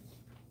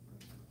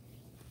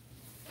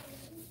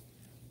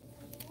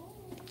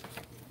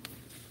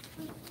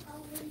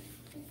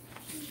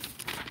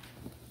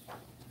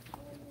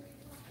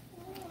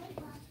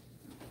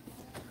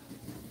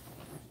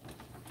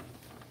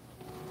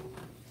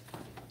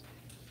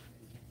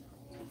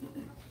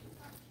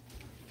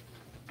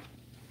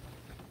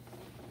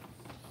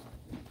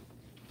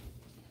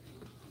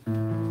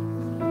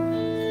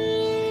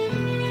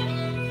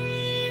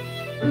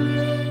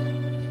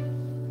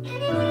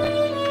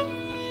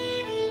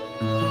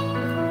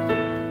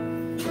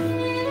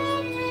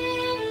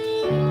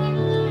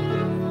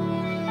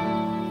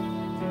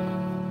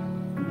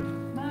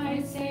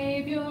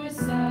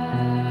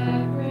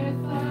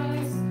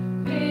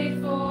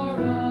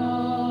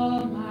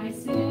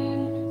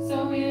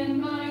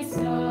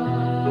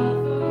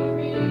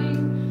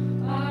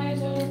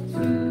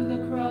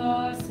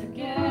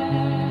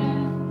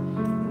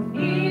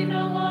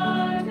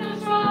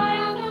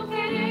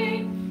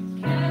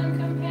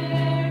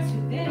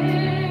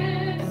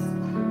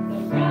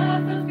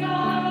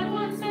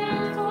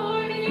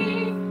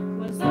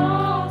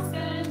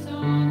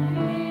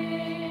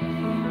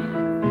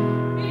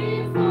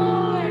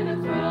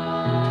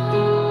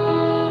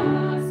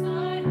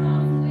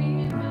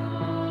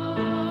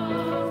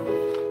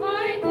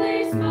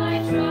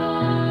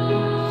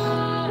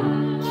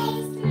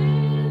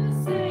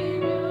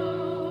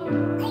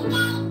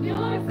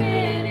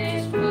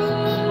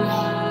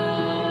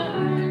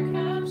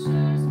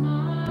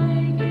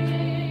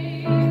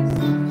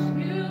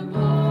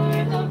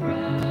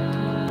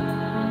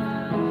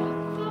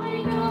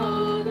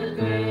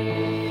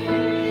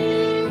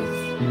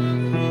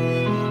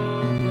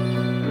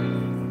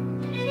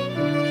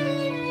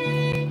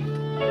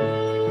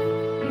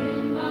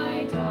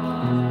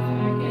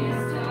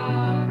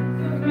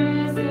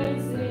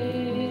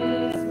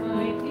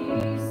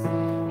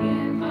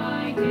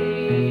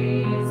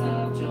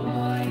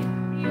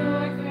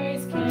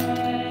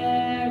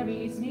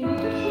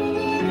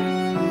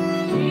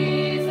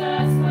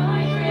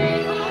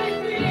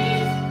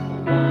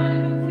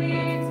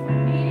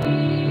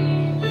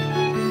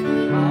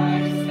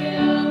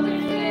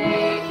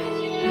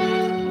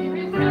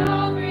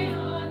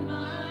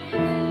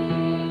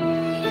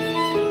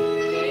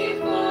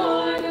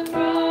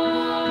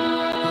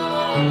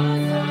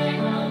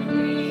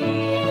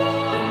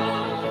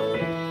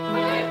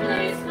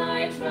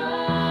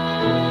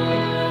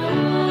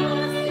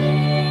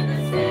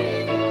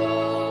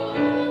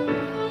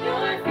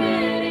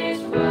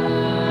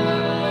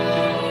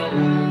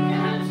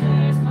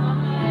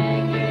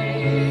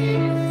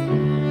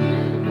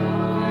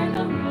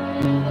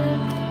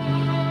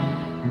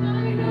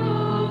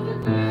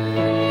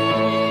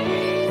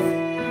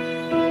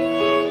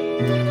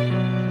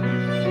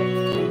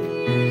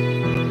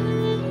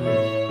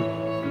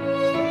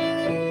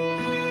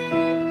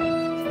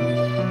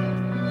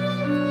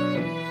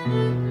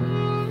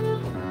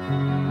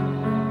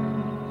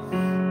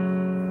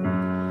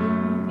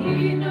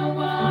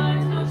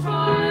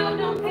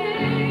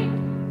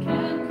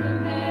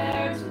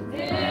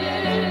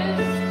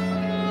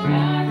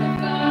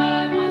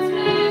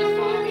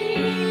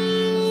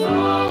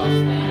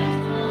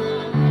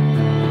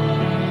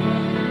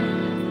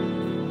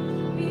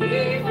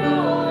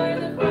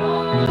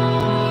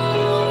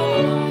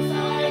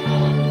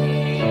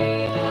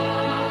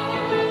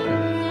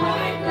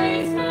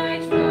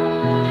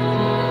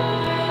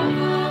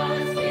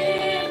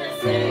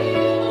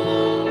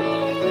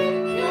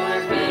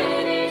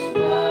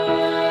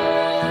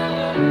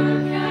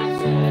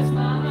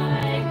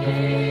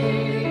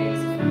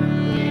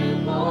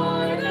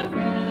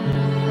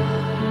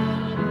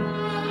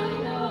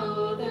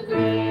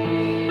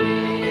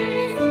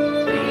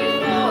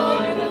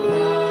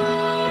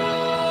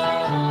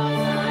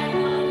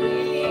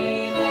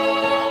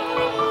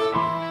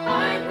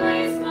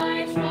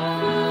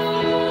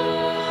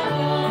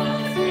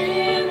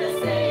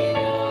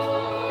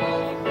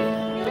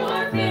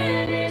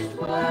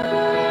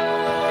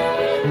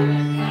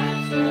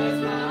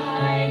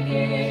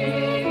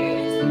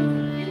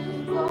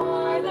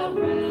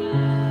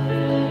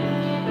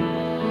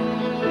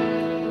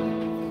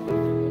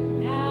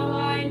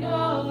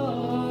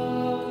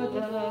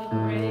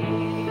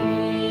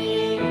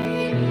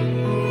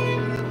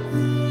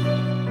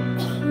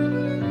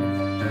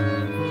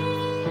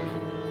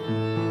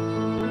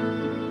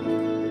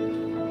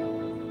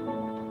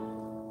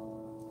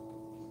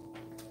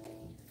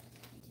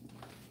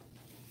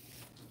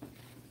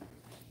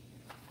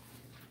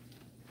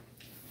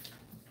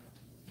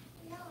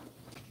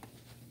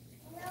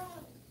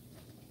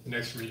 The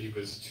next reading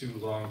was too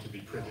long to be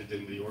printed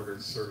in the order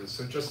of service,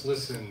 so just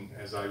listen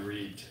as I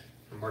read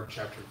from Mark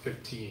chapter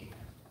 15.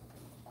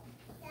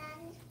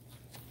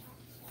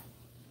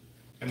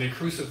 And they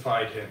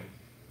crucified him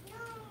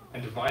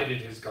and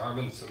divided his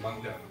garments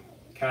among them,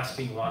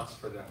 casting lots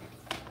for them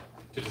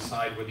to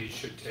decide what he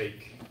should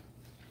take.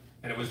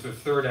 And it was the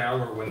third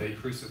hour when they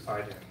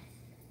crucified him.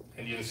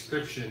 And the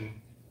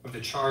inscription of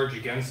the charge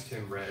against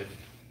him read,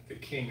 "The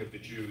King of the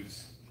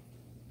Jews."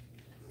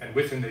 And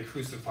with him they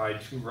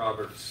crucified two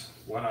robbers,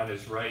 one on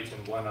his right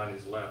and one on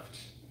his left.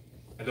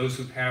 And those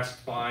who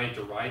passed by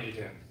derided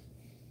him,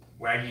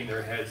 wagging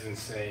their heads and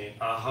saying,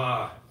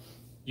 "Aha,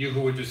 you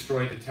who would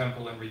destroy the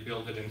temple and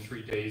rebuild it in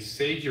 3 days,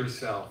 save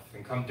yourself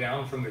and come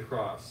down from the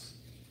cross."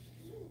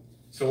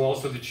 So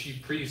also the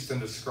chief priests and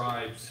the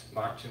scribes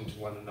mocked him to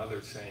one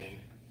another,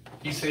 saying,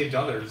 "He saved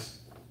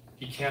others,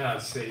 he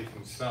cannot save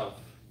himself.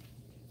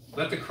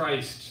 Let the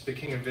Christ, the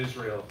King of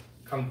Israel,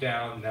 come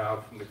down now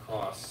from the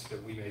cross,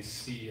 that we may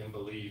see and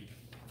believe."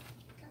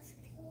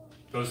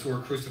 Those who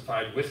were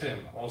crucified with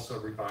him also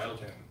reviled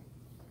him.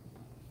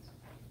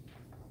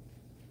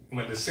 And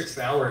when the 6th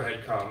hour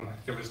had come,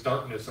 there was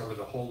darkness over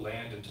the whole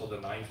land until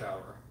the 9th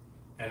hour.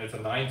 And at the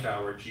 9th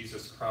hour,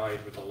 Jesus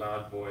cried with a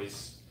loud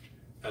voice,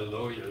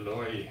 "Eloi,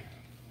 Eloi,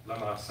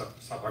 lama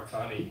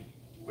sabachthani,"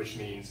 which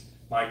means,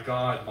 my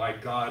God,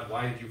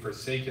 why have you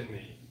forsaken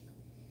me?"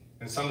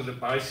 And some of the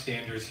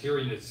bystanders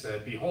hearing it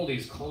said, "Behold,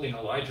 he's calling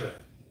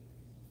Elijah."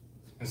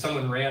 And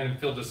someone ran and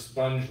filled a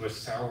sponge with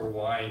sour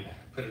wine,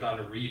 put it on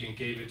a reed and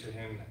gave it to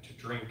him to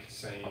drink,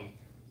 saying,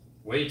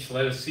 "Wait,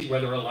 let us see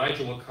whether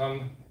Elijah will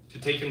come to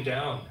take him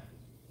down."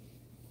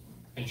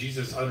 And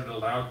Jesus uttered a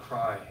loud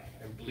cry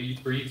and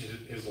breathed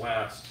his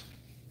last,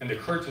 and the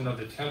curtain of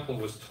the temple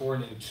was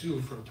torn in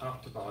two from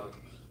top to bottom.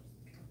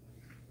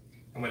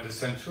 And when the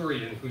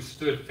centurion who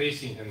stood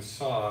facing him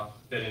saw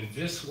that in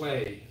this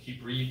way he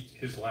breathed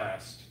his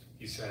last,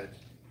 he said,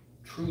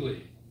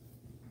 "Truly,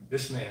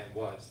 this man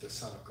was the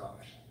Son of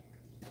God."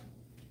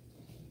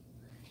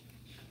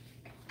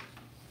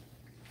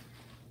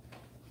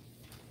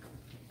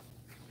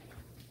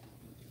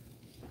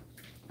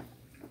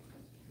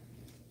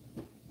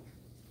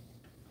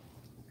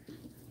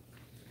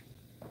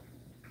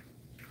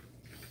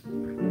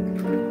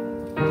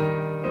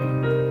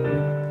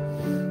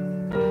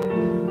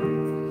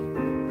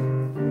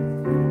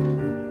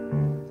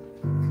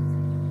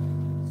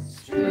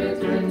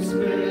 Stricken,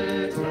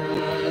 smitten,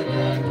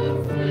 and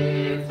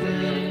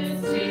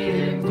afflicted, see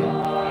him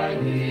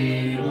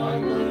dying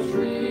on the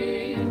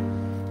tree.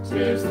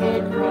 'Tis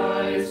the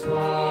Christ,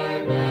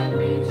 my man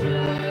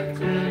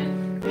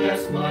rejected.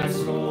 Yes, my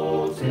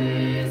soul,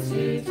 'tis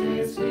he,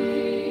 'tis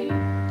he.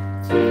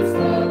 'Tis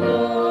the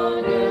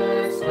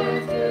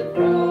long-expected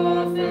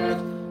prophet,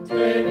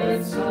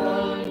 David's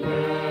son,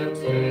 yet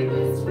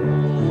David's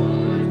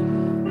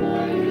born.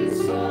 By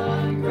his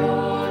Son,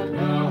 God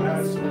now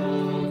has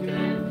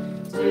spoken.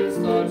 'Tis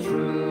the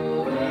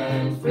true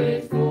and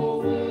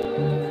faithful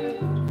word.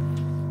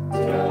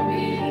 Tell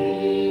me,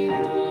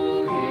 who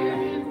hear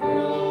him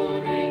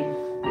groaning,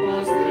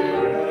 was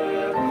there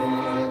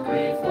ever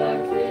grief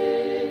like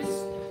his?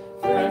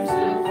 Friends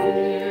who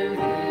feared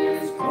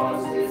his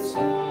cause his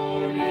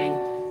stoning,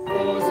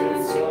 foes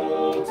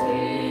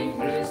insulting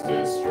his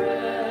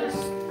distress.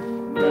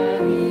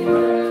 Many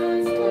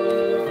hands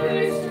were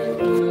raised to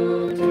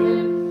wound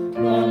him,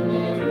 none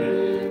would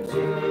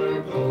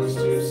interpose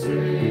to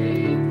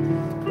save.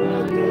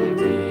 But the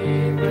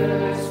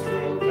deepest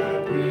stroke that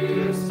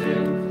pierced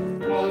him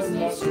was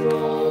the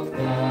stroke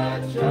that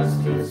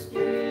justice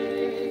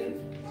gave.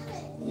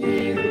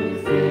 Ye who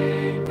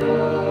think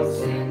of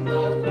sin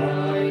but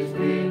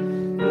lightly,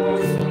 nor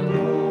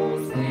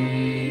suppose the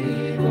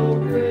evil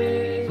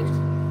great,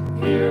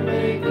 here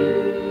may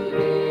view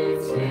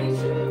its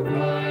nature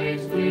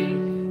rightly,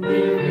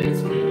 here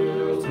its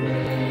guilt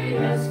may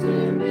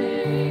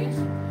estimate.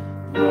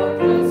 Mark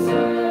the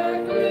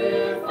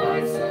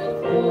sacrifice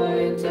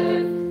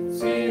appointed,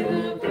 see who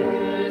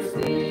bears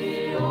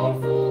the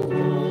awful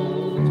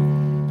wound.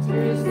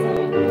 'Tis the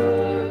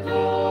Word, the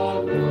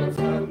Lord's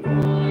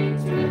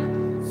anointed,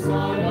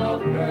 Son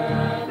of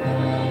man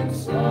and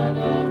Son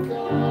of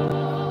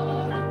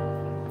God.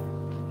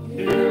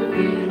 Here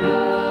we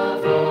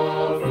have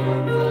a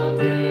firm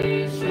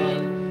foundation,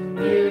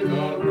 here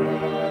the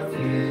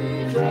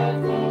refuge of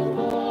the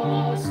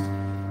lost.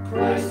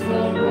 Christ the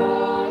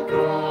rock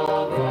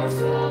of our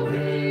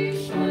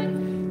salvation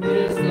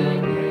is the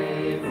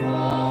name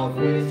of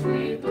which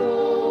we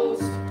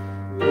boast.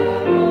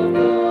 Lamb of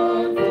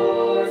God,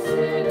 for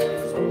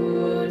sinners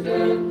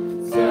wounded,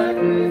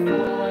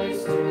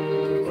 sacrificed to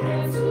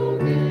cancel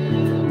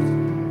guilt.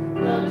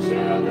 None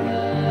shall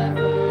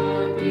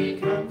ever be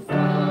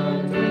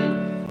confounded,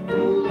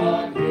 who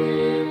on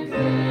him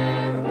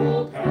their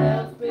hope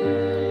hath built.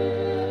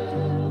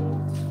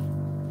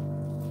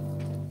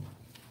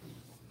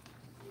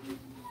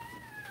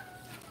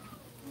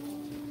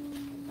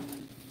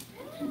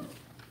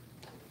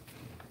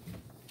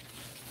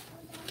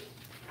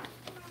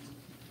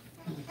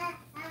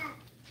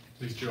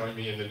 Please join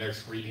me in the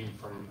next reading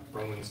from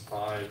Romans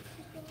 5,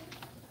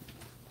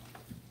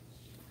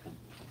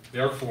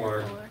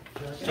 Therefore,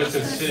 just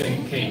as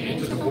sin came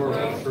into the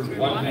world through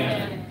one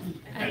man,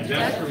 and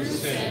death through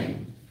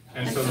sin,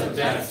 and so the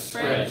death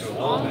spread to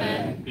all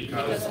men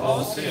because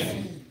all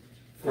sinned.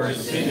 For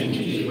sin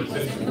indeed was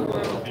in the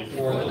world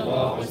before the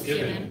law was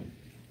given,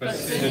 but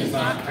sin is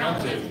not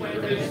counted where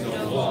there is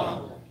no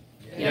law.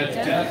 Yet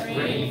death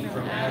reigned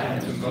from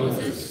Adam to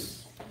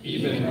Moses,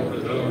 even over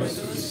those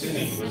whose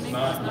sinning was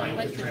not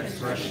like the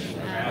transgression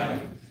of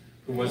Adam,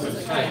 who was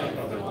a type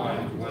of the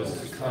one who was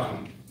to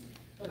come.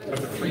 But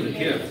the free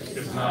gift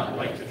is not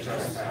like the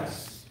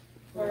trespass.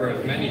 For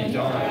if many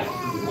died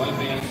through one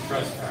man's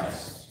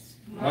trespass,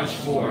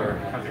 much more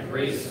have the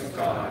grace of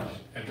God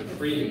and the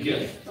free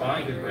gift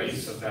by the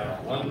grace of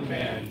that one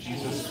man,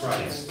 Jesus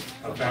Christ,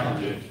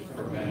 abounded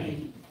for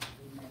many.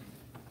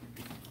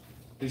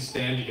 Please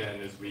stand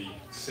again as we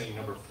sing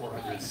number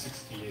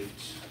 468.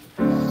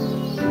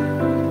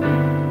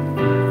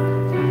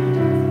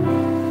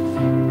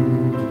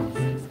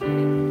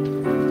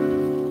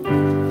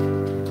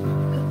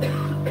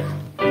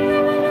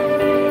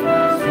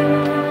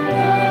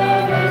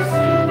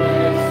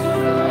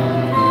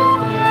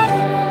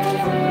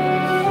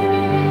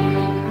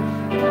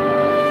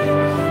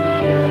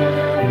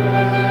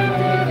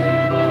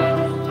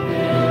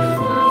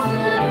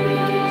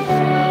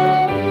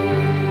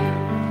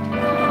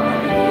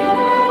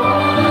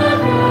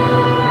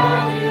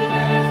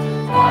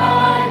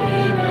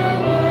 I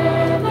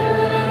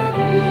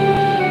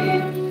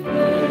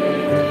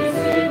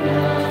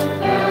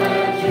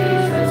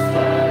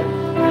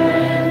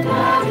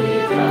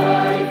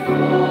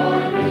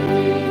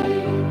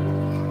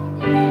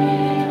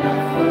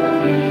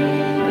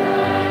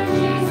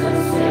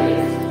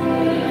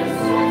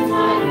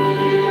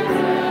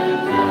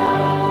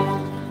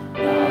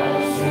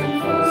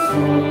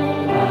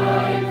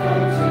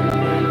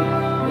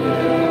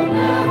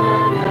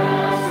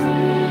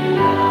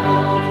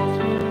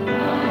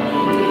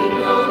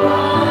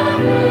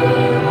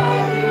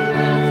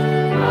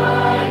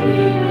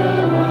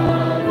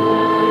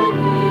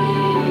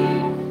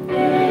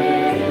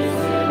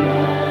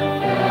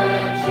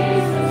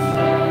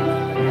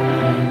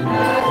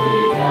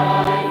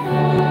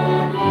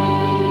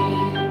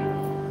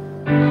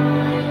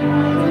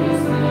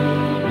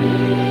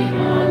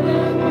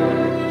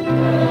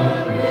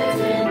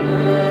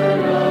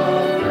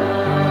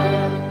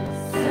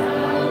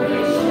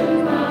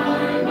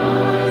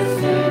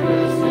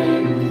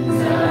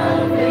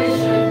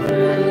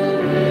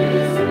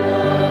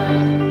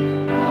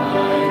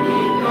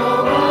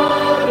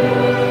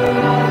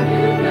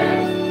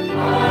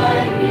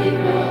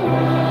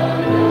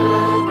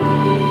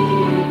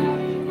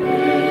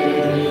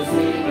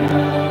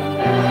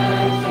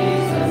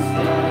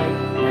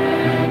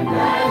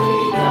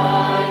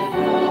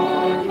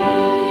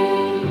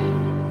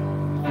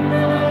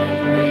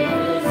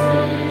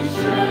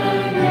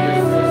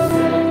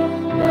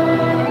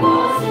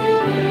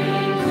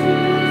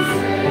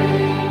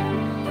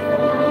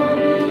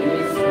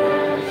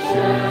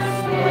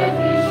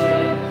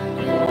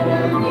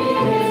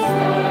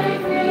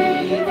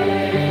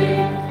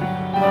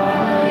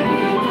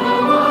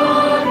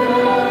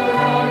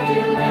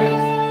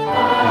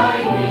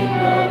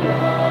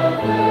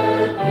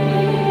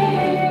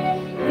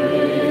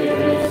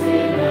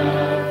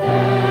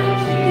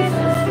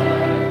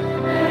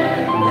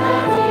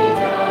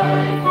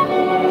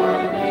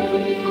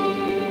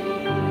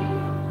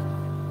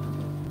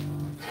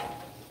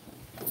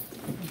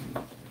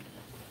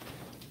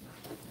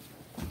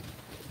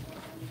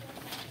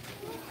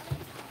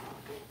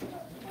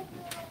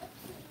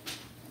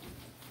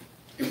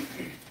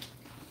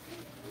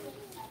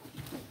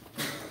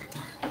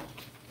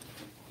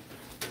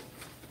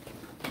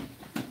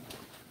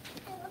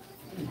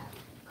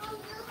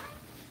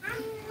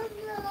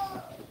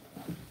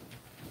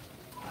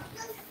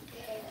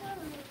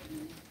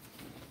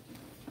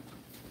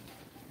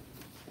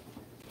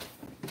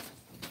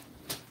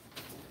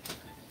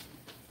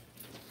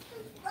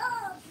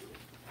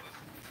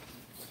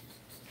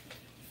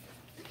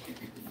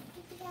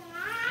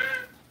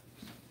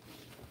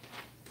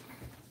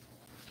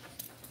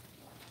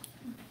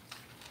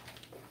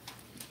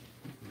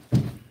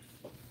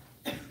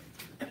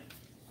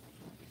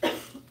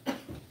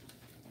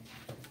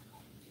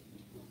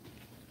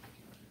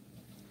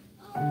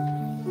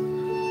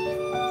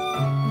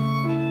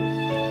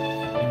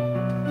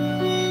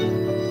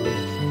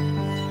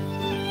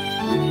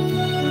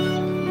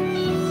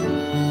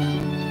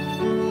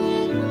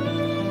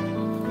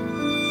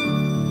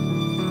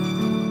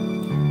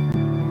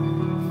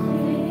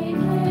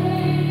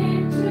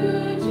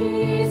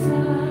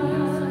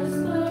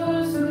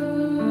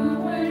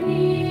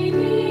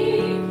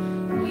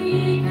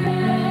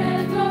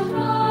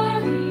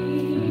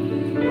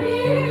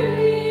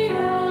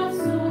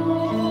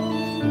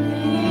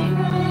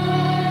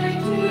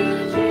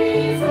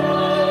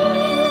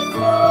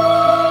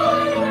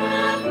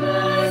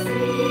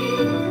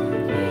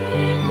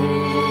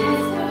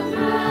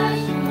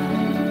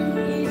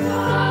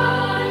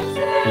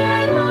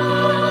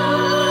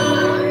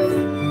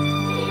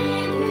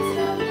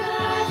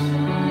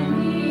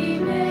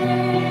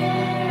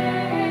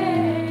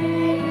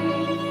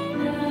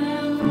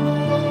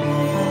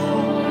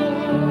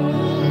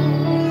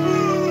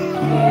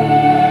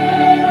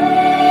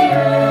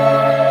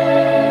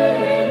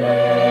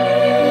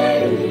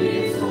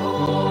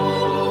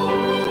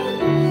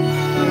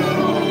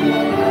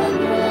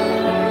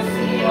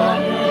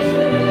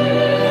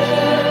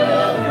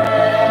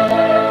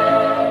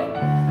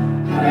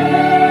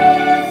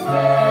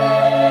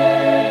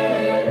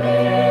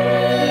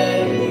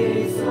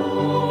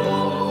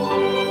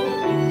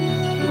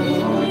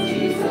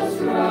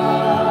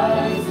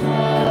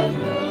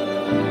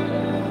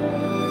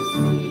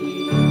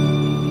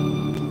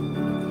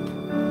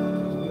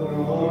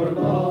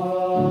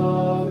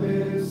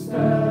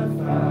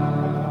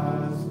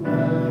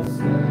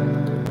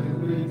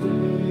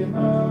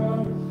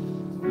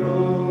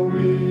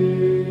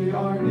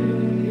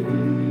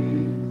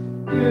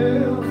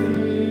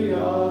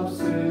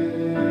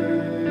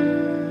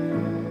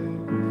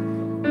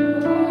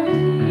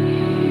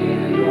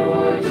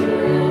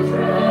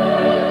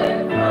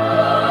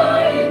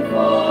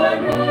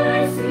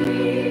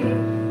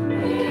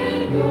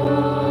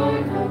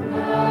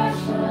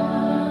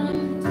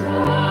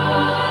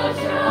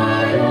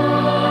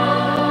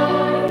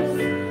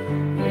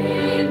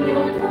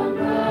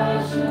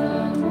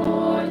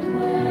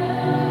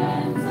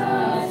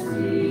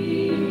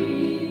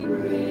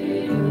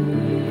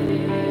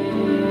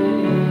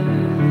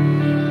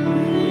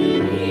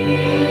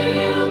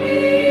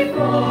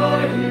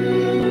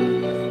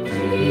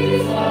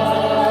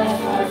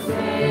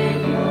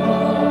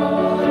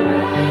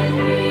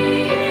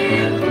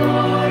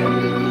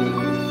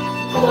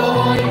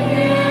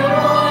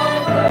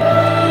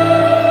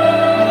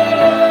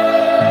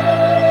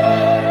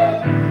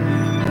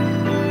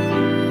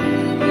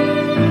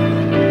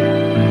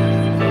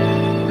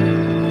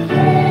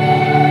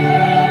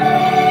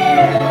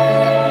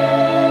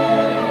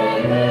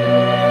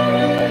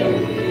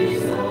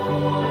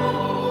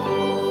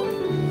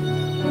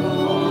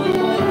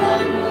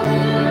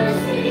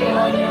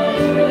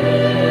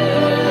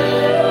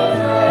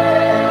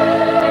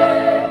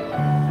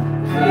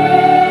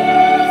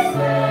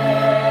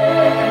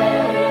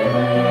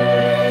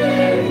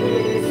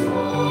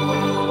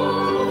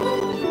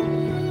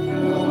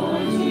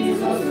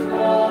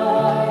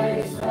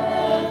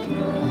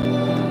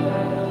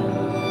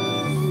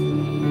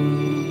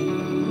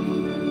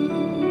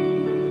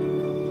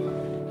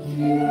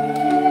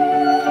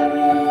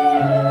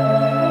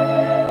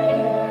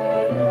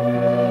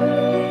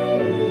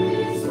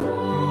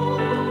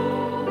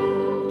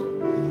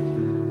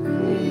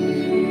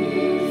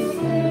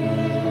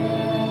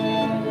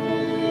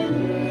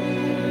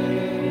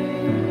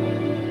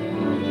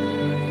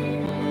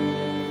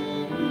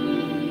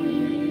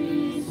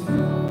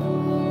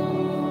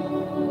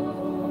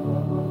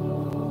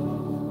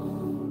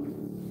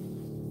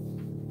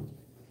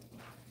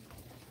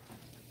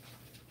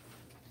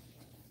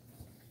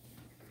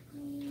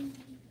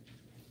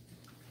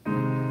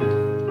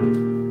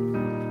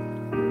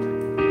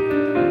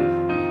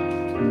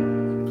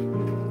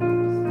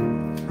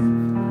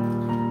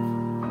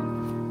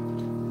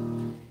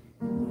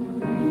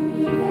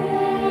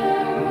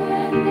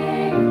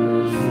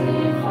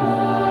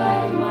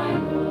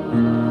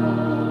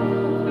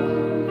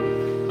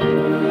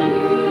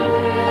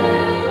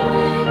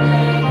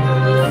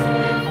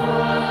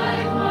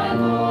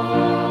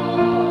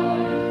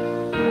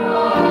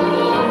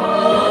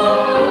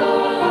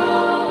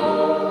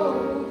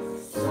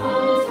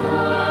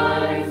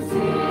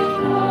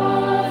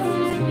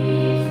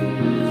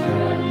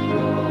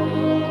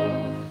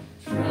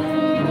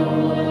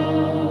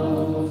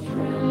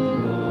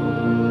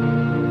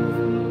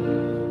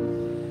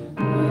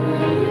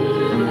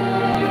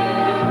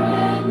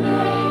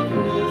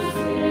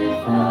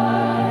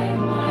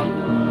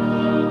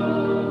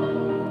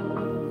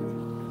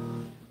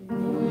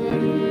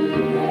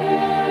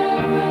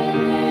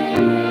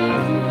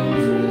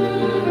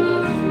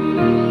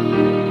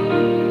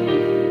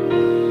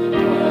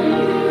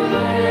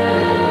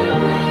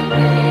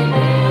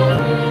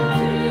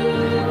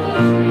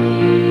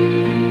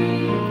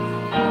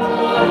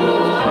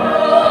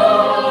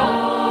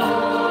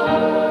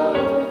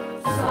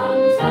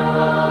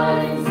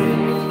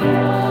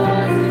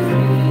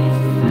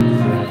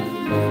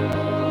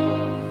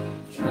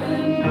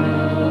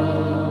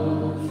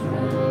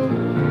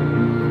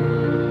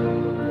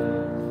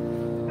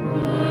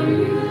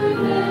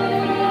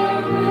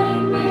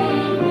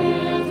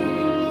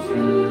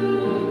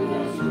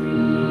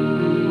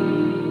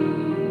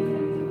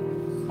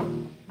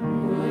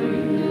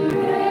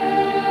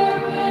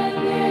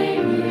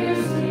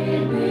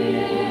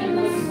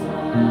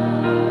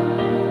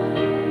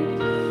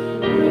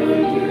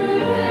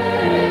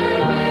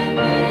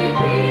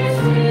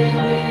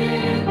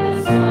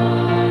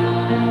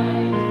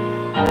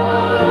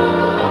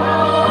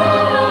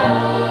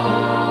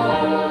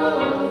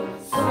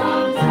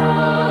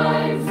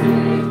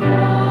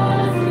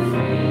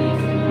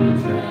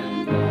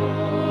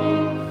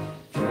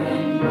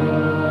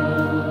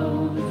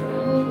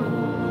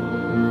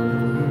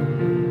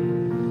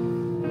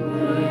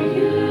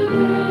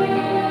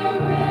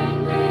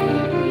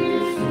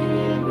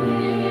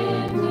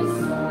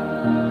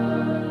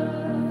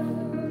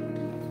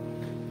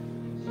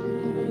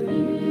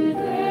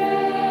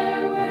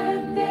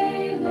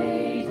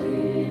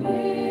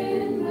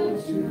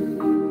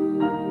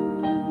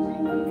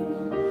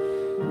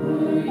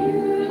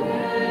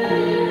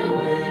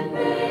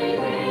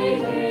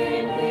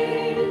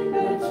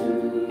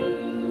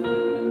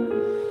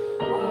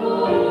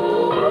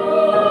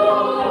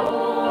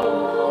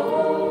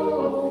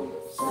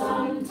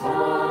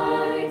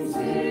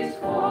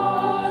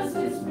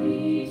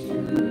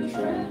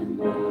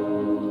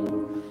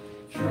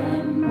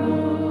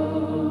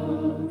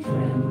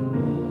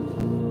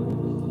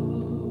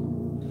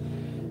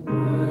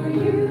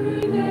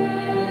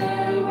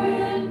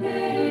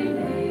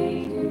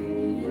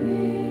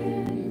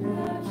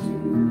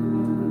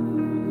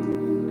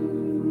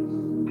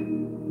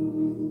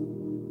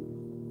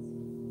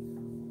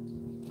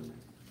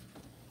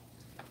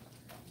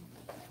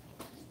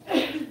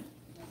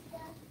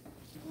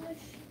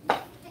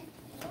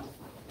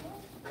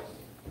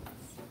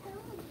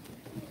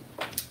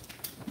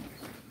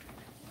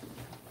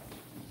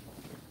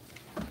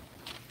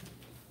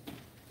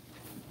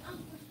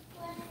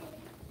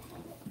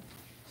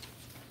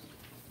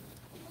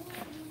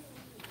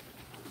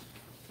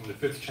in the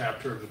 5th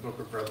chapter of the book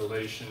of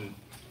Revelation,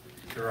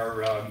 there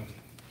are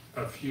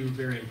a few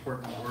very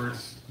important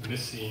words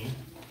missing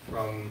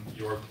from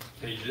your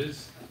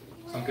pages.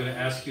 So I'm going to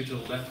ask you to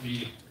let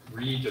me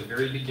read the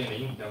very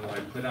beginning, then when I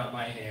put out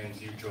my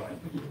hands, you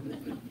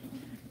join.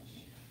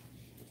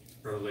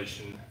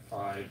 Revelation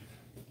 5,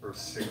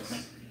 verse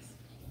 6.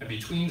 And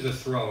between the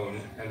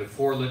throne and the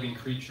 4 living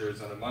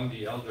creatures and among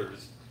the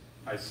elders,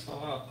 I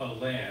saw a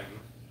lamb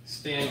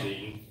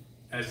standing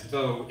as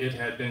though it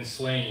had been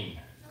slain.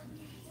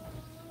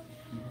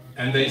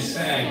 And they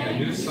sang a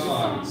new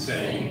song,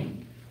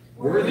 saying,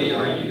 Worthy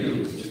are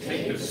you to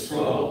take the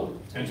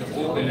scroll and to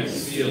open its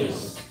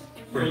seals,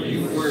 for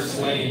you were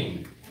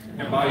slain,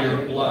 and by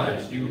your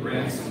blood you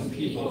ransomed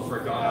people for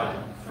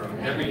God from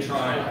every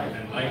tribe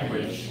and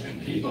language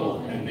and people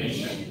and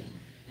nation.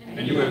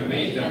 And you have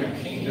made them a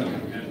kingdom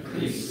and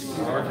priests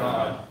to our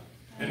God,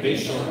 and they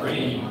shall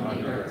reign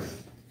on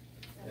earth.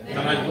 And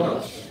I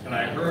looked, and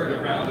I heard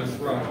around the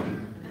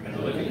throne, and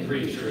the living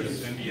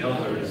creatures and the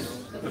elders,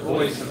 the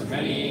voice of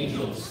many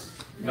angels,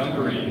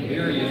 numbering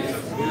myriads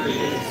of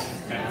myriads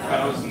and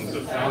thousands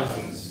of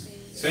thousands,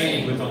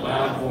 saying with a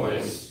loud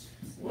voice,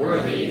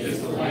 Worthy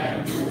is the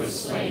Lamb who was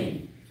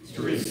slain,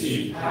 to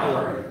receive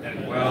power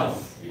and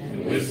wealth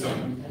and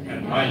wisdom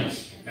and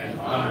might and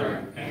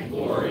honor and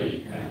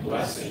glory and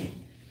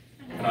blessing.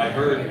 And I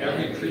heard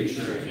every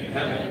creature in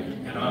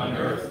heaven and on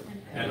earth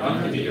and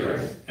under the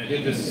earth and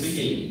in the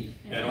sea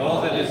and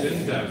all that is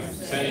in them,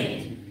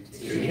 saying,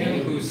 To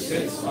him who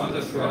sits on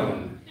the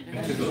throne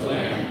and to the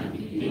Lamb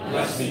be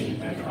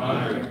blessing and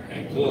honor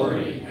and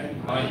glory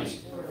and might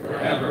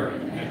forever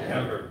and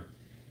ever.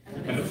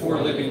 And the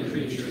 4 living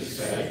creatures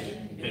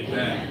said,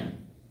 Amen.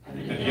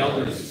 And the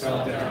elders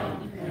fell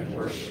down and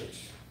worshipped.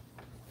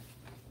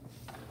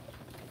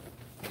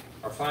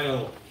 Our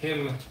final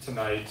hymn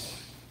tonight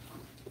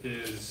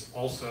is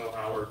also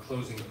our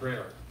closing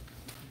prayer.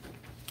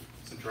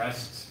 It's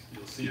addressed,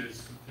 you'll see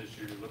it as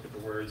you look at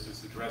the words,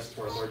 it's addressed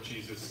to our Lord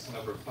Jesus,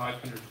 number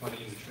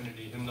 520 in the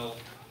Trinity hymnal.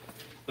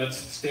 Let's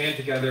stand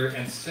together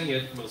and sing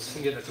it. We'll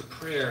sing it as a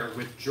prayer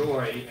with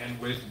joy and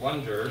with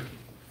wonder.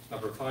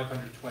 Number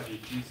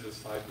 520, Jesus,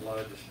 thy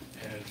blood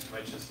and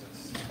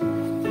righteousness.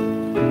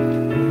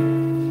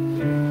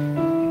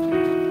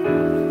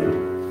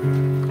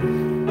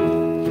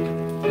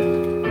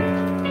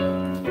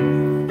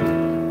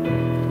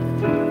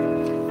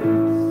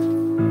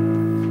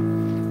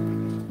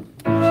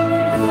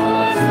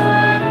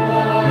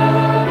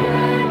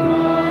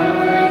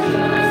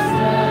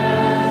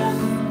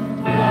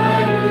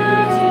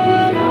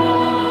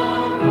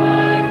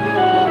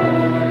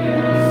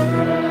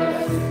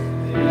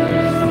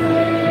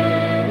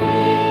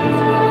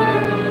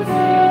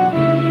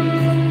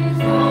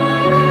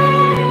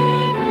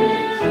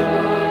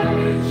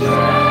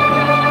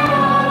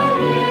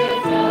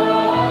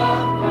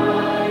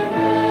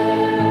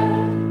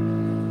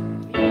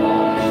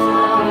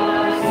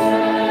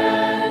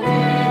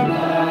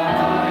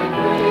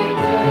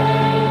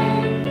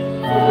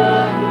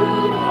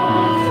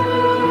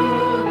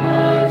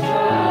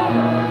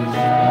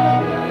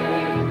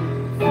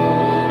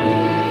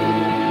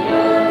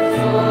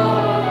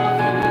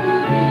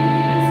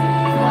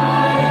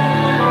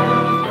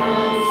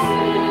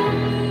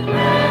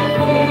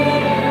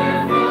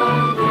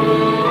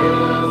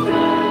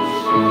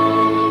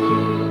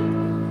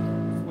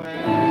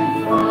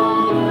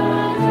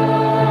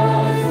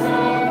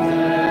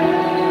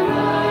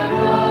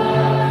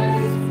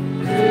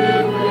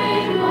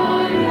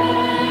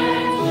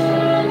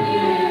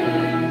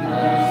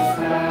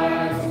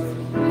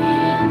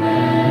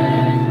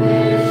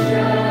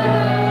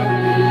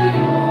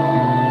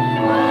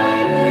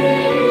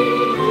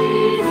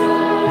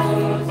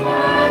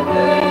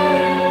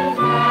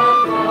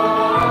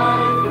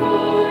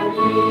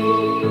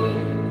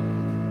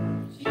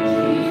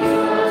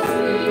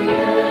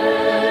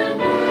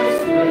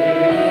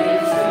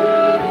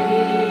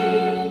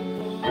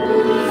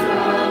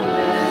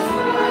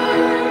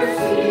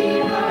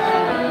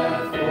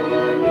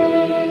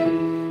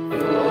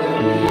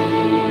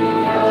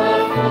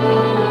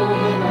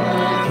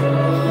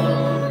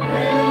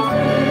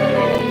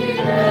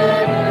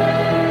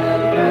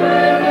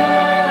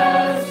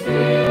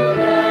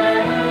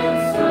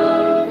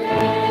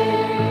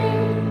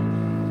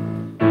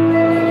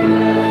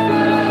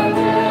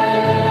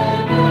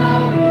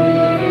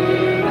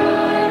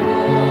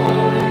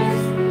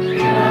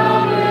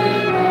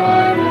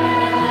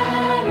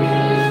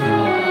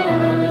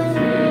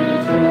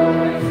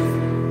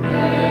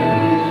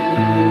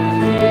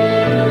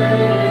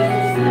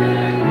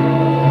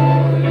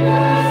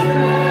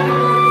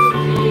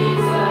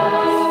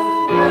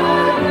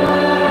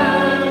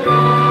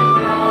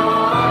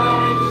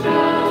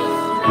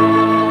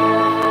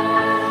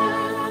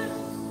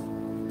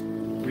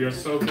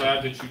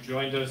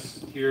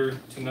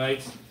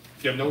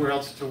 If you have nowhere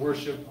else to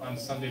worship on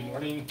Sunday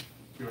morning,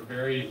 you are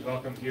very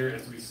welcome here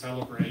as we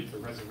celebrate the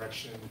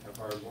resurrection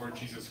of our Lord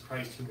Jesus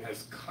Christ, who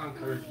has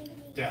conquered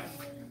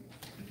death.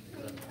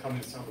 Come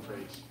and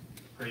celebrate.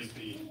 Praise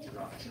be to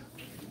God.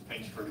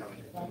 Thank you for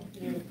coming.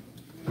 Thank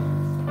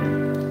you.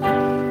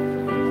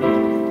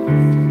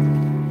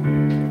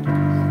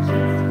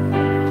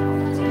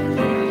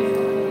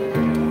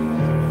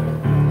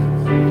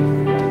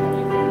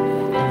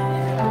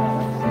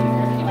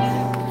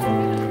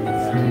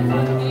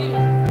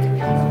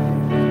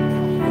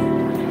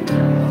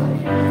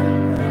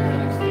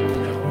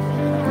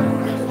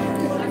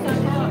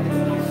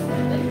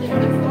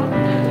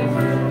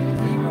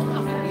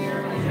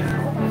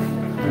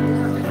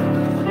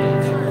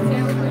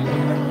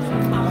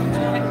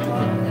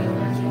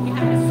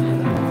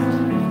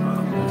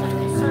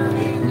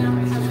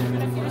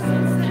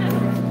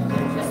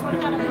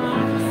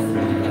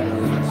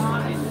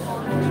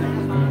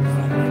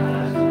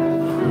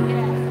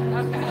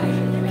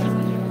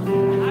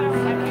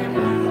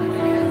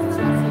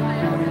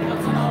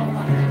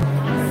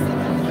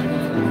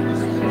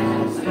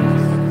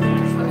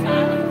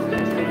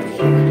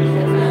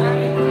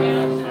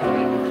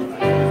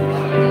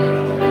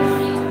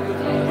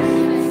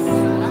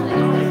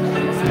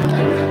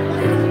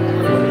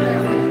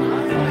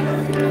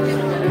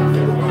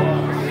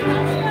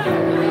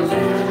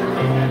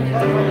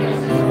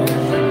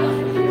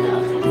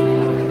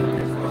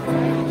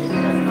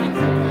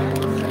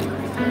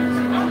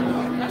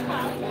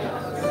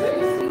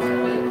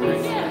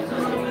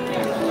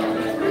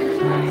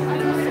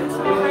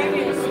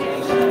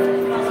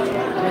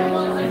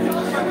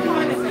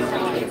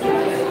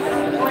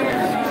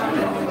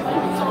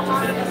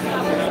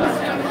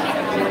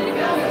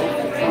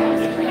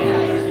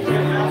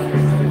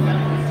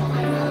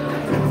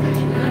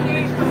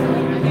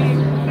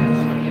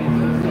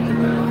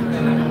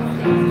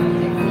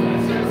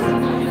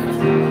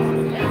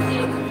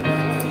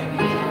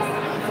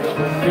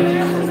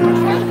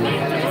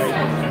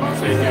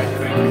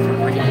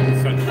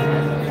 Such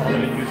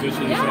quality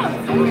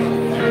musicians.